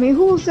to do. I mean,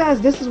 who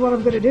says this is what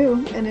I'm going to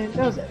do and then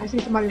does it? I see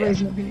somebody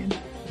raising their hand.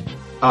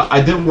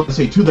 I didn't want to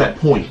say to that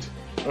point,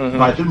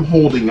 by them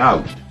holding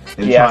out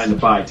and trying to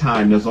buy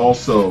time, there's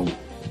also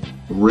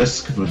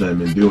risk for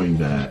them in doing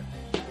that.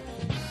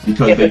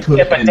 Because if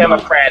a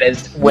Democrat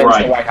wins the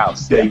White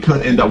House. They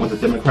could end up with a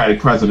Democratic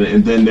president,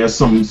 and then there's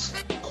some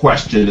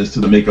question as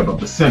to the makeup of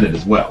the Senate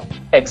as well.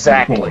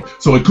 Exactly.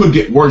 So it could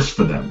get worse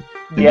for them,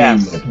 the game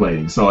they're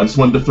playing. So I just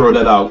wanted to throw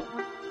that out.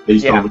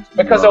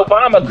 Because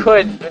Obama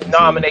could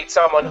nominate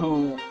someone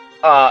who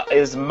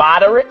is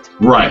moderate.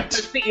 Right.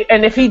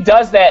 And if he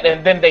does that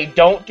and then they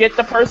don't get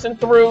the person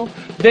through,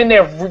 then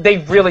they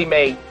really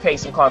may pay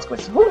some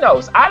consequences. Who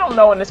knows? I don't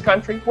know in this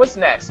country. What's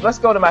next? Let's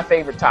go to my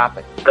favorite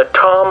topic. The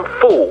Tom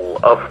Fool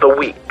of the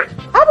Week.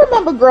 I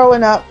remember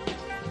growing up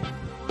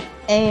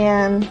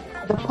and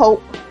the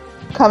Pope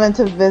coming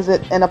to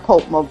visit in a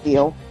Pope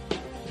mobile.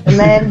 The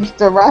man used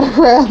to ride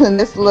around in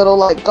this little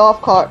like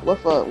golf cart with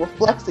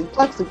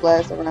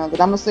plexiglass around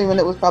it. I'm assuming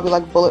it was probably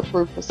like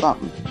bulletproof or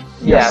something.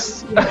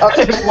 Yes.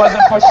 It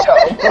wasn't for show.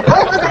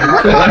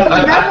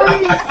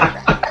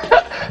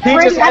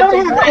 I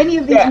don't have any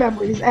of these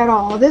memories at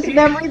all. This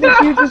memory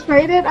that you just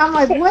traded, I'm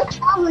like, what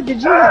childhood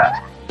did you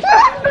have?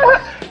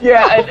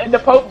 Yeah, and the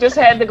Pope just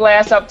had the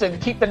glass up to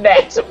keep the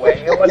gnats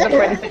away. It wasn't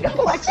for anything else.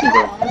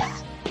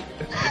 Plexiglass.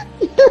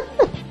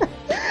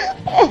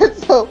 And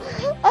so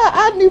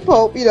I knew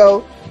Pope,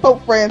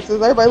 Pope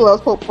Francis. Everybody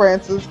loves Pope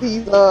Francis.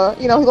 He's, he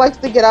likes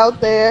to get out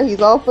there.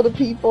 He's all for the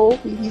people.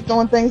 He's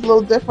doing things a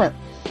little different.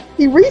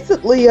 He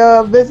recently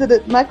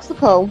visited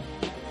Mexico,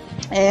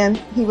 and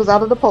he was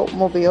out of the Pope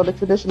mobile, the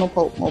traditional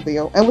Pope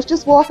mobile, and was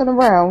just walking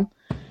around.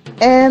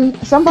 And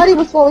somebody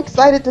was so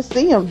excited to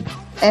see him,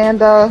 and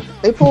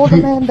they pulled the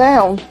man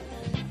down.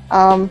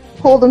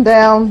 Pulled him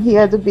down. He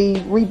had to be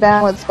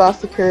rebalanced by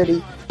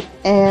security,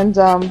 and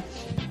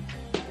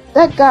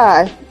that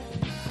guy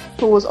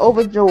who was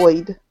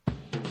overjoyed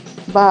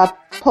by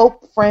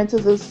Pope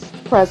Francis's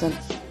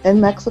presence in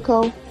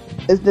Mexico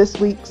is this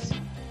week's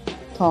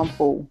Tom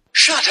Fool.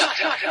 Shut up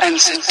and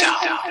sit down.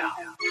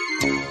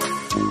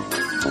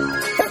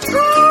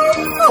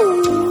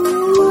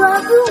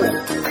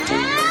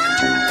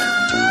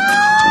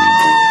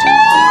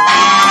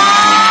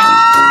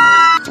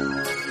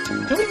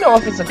 Do we know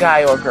if it's a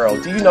guy or a girl?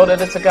 Do you know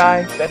that it's a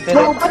guy that did it?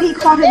 No, but he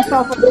caught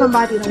himself with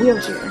somebody in a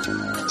wheelchair.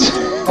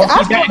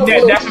 That's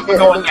what we're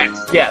going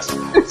next. Yes.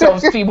 So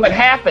see what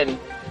happened.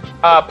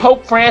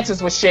 Pope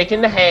Francis was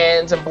shaking the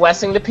hands and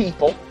blessing the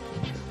people.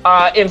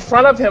 In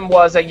front of him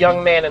was a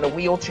young man in a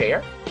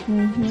wheelchair.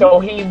 Mm-hmm. So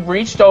he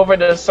reached over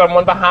to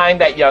someone behind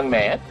that young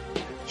man,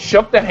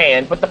 shook the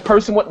hand, but the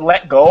person wouldn't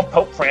let go of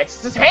Pope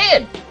Francis's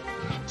hand.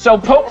 So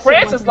Pope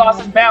Francis lost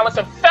his balance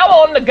and fell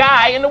on the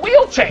guy in the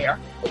wheelchair.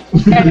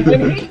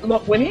 And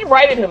when he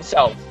righted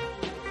himself,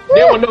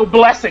 there were no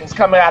blessings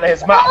coming out of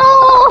his mouth.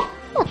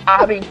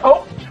 I mean,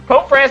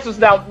 Pope Francis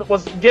now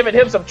was giving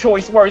him some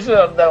choice words.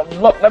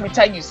 Look, let me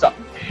tell you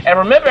something. And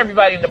remember,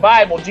 everybody, in the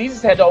Bible,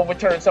 Jesus had to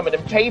overturn some of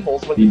them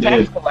tables with the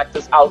tax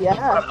collectors out in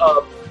front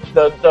of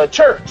the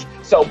church.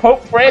 So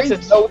Pope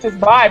Francis knows his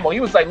Bible.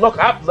 He was like, look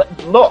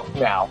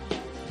now.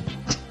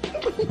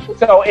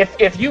 So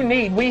if you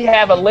need, we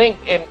have a link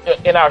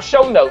in our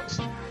show notes.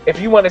 If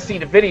you want to see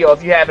the video,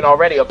 if you haven't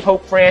already, of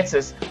Pope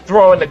Francis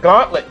throwing the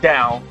gauntlet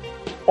down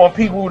on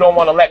people who don't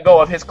want to let go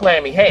of his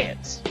clammy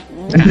hands.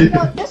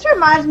 This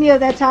reminds me of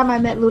that time I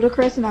met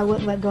Ludacris and I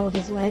wouldn't let go of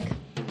his leg.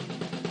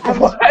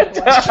 What?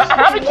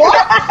 How did you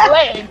get his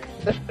leg?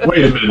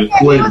 Wait a minute.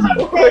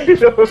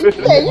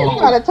 Yeah, you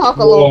gotta talk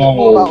a little bit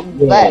more about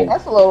that.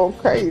 That's a little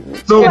crazy.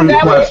 So many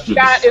questions.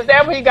 Is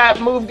that when he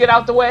got moved? Get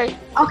out the way.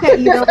 Okay,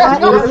 you know what? I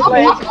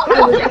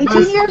was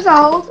 18 years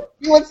old.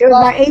 It was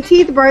my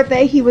 18th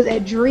birthday. He was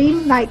at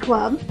Dream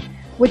Nightclub,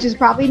 which is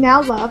probably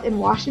now Love, in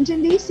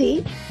Washington,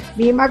 D.C.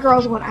 Me and my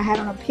girls went. I had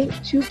on a pink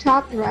tube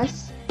top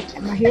dress,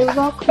 and my hair was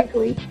all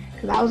crinkly,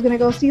 because I was gonna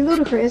go see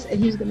Ludacris, and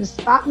he was gonna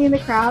stop me in the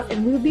crowd,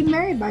 and we would be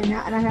married by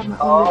now, and I'd have my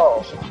own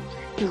radio show.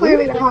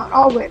 Clearly, that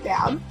all went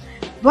down.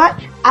 But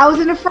I was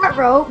in the front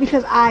row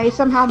because I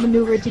somehow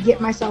maneuvered to get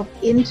myself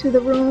into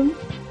the room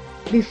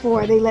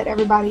before they let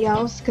everybody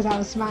else, because I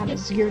was smiling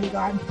as a security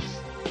guard.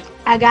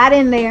 I got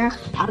in there,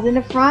 I was in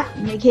the front,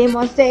 and they came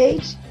on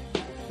stage,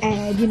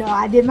 and, you know,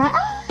 I did my,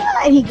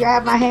 and he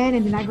grabbed my hand,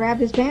 and then I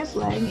grabbed his pants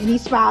leg, and he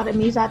smiled at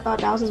me, so I thought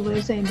that was his way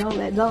of saying, don't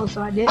let go,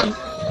 so I didn't.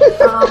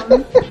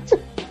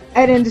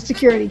 And then the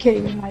security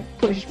came and, like,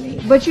 pushed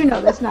me. But, you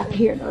know, that's not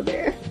here nor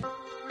there.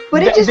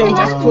 But it just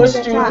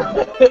pushed you.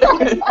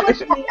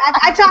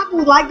 I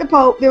toppled like the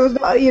Pope. There was,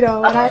 you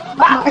know, and I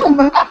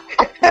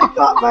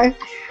got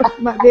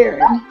my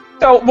bearing.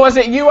 So was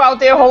it you out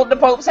there holding the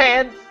Pope's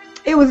hand?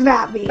 It was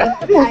not me. It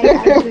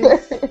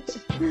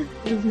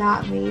was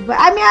not me. But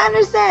I mean, I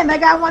understand.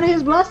 That guy wanted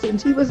his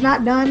blessings. He was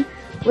not done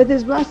with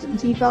his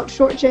blessings. He felt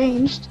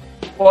shortchanged.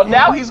 Well,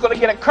 now he's going to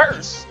get a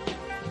curse.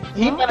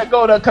 He better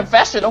go to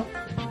confessional.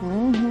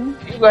 Mm-hmm.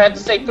 He's going to have to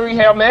say 3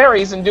 Hail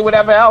Marys and do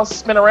whatever else,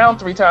 spin around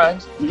 3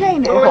 times. Hey,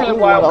 Go ahead,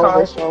 wild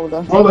card.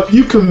 Well, if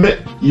you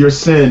commit your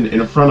sin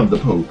in front of the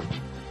Pope,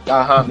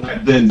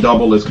 then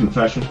double as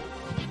confession.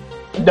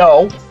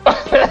 No.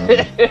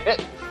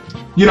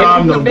 You know,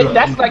 I'm no good.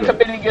 That's like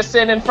committing your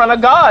sin in front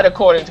of God,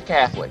 according to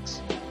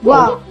Catholics.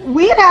 Well,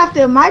 we'd have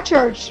to, my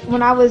church,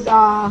 when I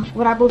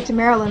moved to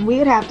Maryland, we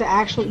would have to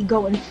actually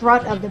go in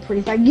front of the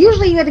priest. Like,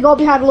 usually you had to go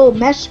behind a little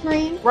mesh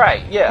screen.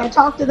 Right, yeah. And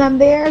talk to them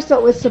there,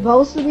 so it's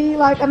supposed to be,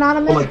 like,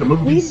 anonymous. Oh, like the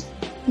movies?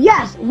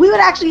 Yes, we would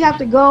actually have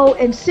to go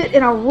and sit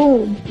in a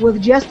room with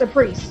just a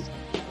priest,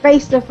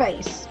 face to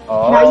face.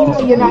 Oh. Now,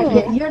 you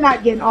know you're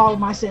not getting all of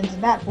my sins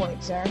at that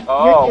point, sir.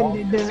 Oh,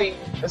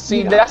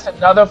 see, that's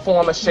another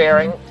form of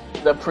sharing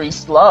the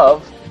priest's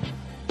love.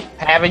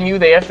 Having you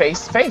there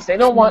face to face. They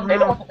don't want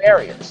the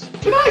barriers.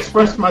 Can I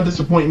express my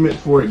disappointment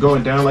for it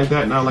going down like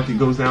that, not like it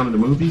goes down in the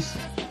movies?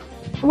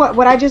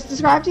 What I just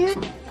described to you?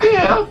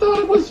 Yeah, I thought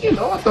it was,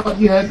 I thought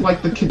you had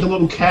like the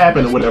little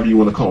cabin or whatever you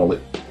want to call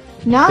it.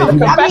 No, I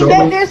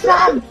mean there's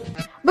some.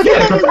 But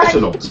yeah,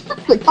 professional.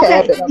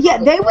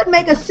 They would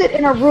make us sit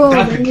in a room.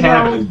 That's the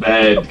cabin is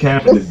bad.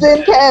 Cabin is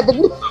sin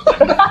cabin.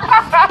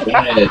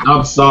 bad.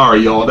 I'm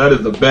sorry, y'all. That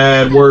is a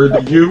bad word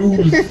to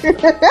use.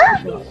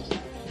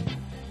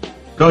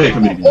 Go ahead,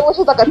 comedian. It was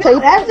just like a tape.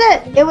 That's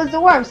it. It was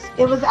the worst.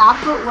 It was the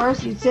absolute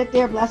worst. You'd sit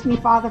there, bless me,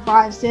 Father, for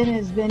I have sinned.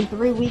 It's been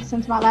 3 weeks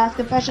since my last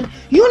confession.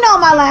 You know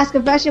my last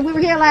confession. We were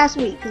here last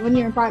week. Because when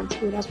you're in private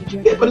school, that's what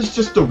you're doing. Yeah, but it's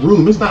just a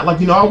room. It's not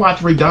like, I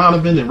watch Ray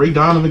Donovan, and Ray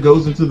Donovan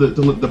goes into the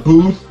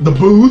booth. The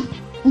booth.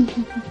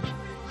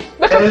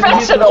 The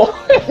confessional.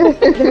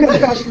 The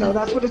confessional.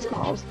 That's what it's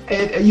called.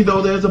 And,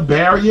 there's a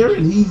barrier,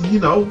 and he's,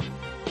 There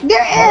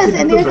is,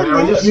 and there's a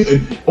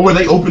or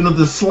they open up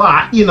the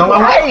slot,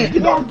 Right.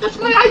 That's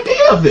my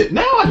idea of it.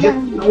 Now I get,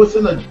 it's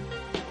in the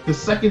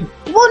second.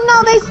 Well,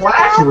 no, they still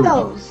have classroom.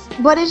 those,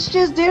 but it's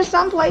just there's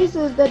some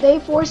places that they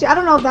force you. I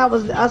don't know if that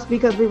was us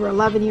because we were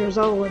 11 years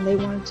old and they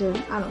wanted to.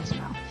 I don't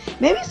know.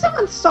 Maybe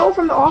someone stole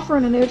from the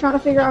offering and they were trying to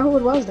figure out who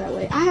it was that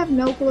way. I have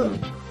no clue.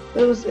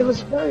 It was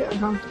very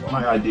uncomfortable.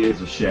 My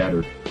ideas are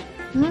shattered.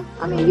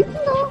 I mean, you can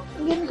go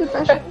and give me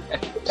confession.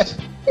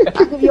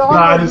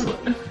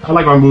 I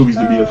like our movies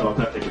to be as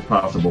authentic as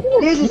possible.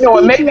 Maybe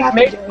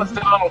it was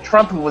Donald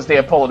Trump who was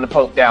there pulling the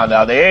Pope down.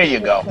 Now there you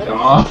go.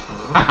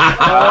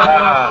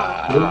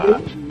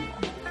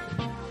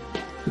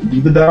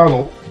 Be the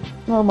Donald.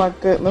 Oh my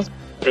goodness.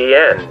 The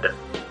end.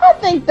 I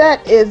think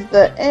that is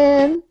the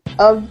end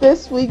of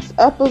this week's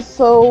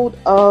episode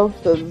of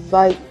the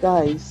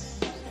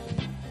Zeitgeist.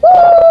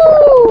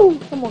 Woo!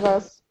 Come on,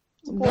 guys.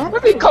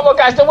 Come on,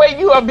 guys. The way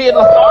you are being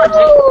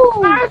lethargic,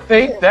 I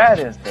think that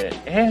is the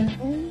end.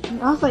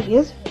 I was like,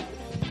 is it?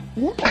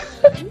 Yeah.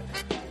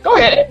 Go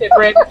ahead, end it,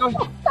 Brandy. Go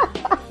ahead.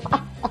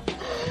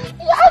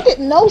 Yeah, I get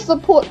no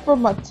support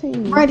from my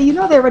team. Brandy, you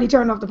know they already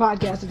turned off the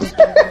podcast at this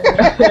point.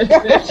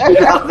 You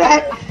know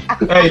that.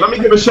 Hey, let me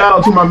give a shout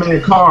out to my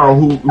man Carl,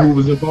 who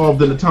was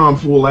involved in the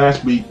tomfool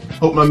last week.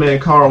 Hope my man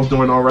Carl's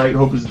doing all right.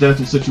 Hope his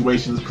dental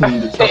situation has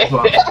cleaned itself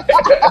up.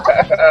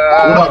 What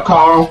up,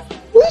 Carl?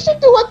 We should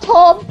do a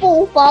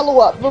tomfool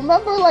follow-up.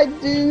 Remember,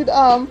 dude,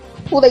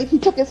 he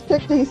took his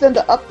picture, he sent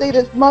the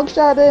updated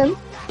mugshot in?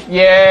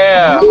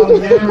 Yeah.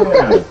 Oh,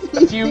 yeah.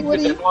 A few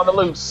on the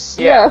loose.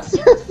 Yes.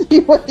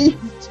 See what he's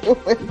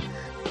doing.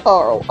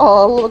 Carl.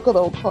 Oh, look at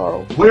old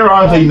Carl. Where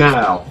are they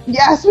now?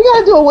 Yes, we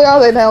gotta do a Where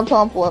Are They Now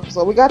tomfool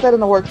episode. We got that in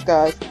the works,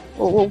 guys.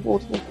 We'll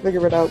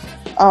figure it out.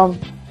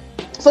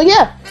 So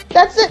yeah,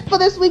 that's it for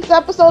this week's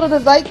episode of the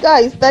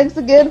Zeitgeist. Thanks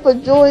again for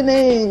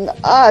joining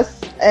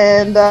us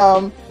and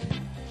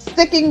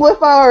sticking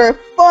with our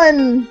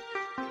fun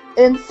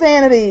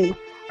insanity.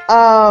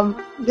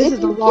 This is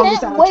the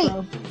longest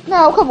outro.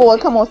 No,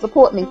 come on,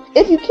 support me.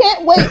 If you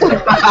can't wait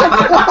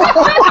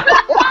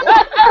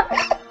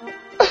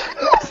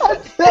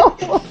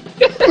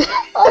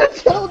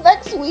until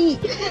next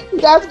week, you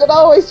guys can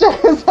always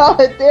check us out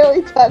at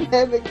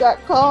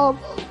dailydynamic.com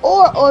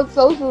or on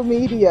social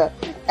media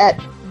at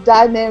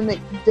Dynamic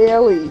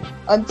Daily.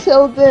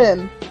 Until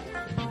then,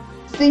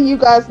 see you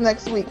guys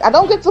next week. I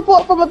don't get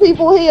support from the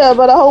people here,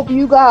 but I hope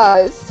you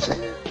guys.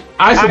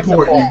 I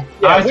support you. Yeah,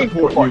 I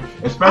support you,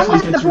 especially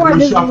since you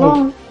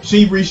reshuffled.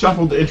 She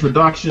reshuffled the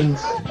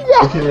introductions.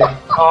 Yeah. Okay.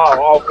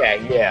 Oh,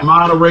 okay, yeah.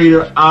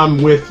 Moderator,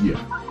 I'm with you.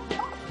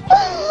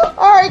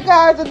 All right,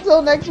 guys.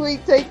 Until next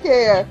week, take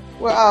care.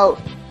 We're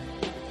out.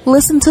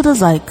 Listen to the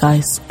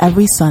Zeitgeist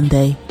every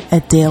Sunday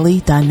at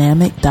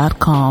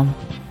dailydynamic.com.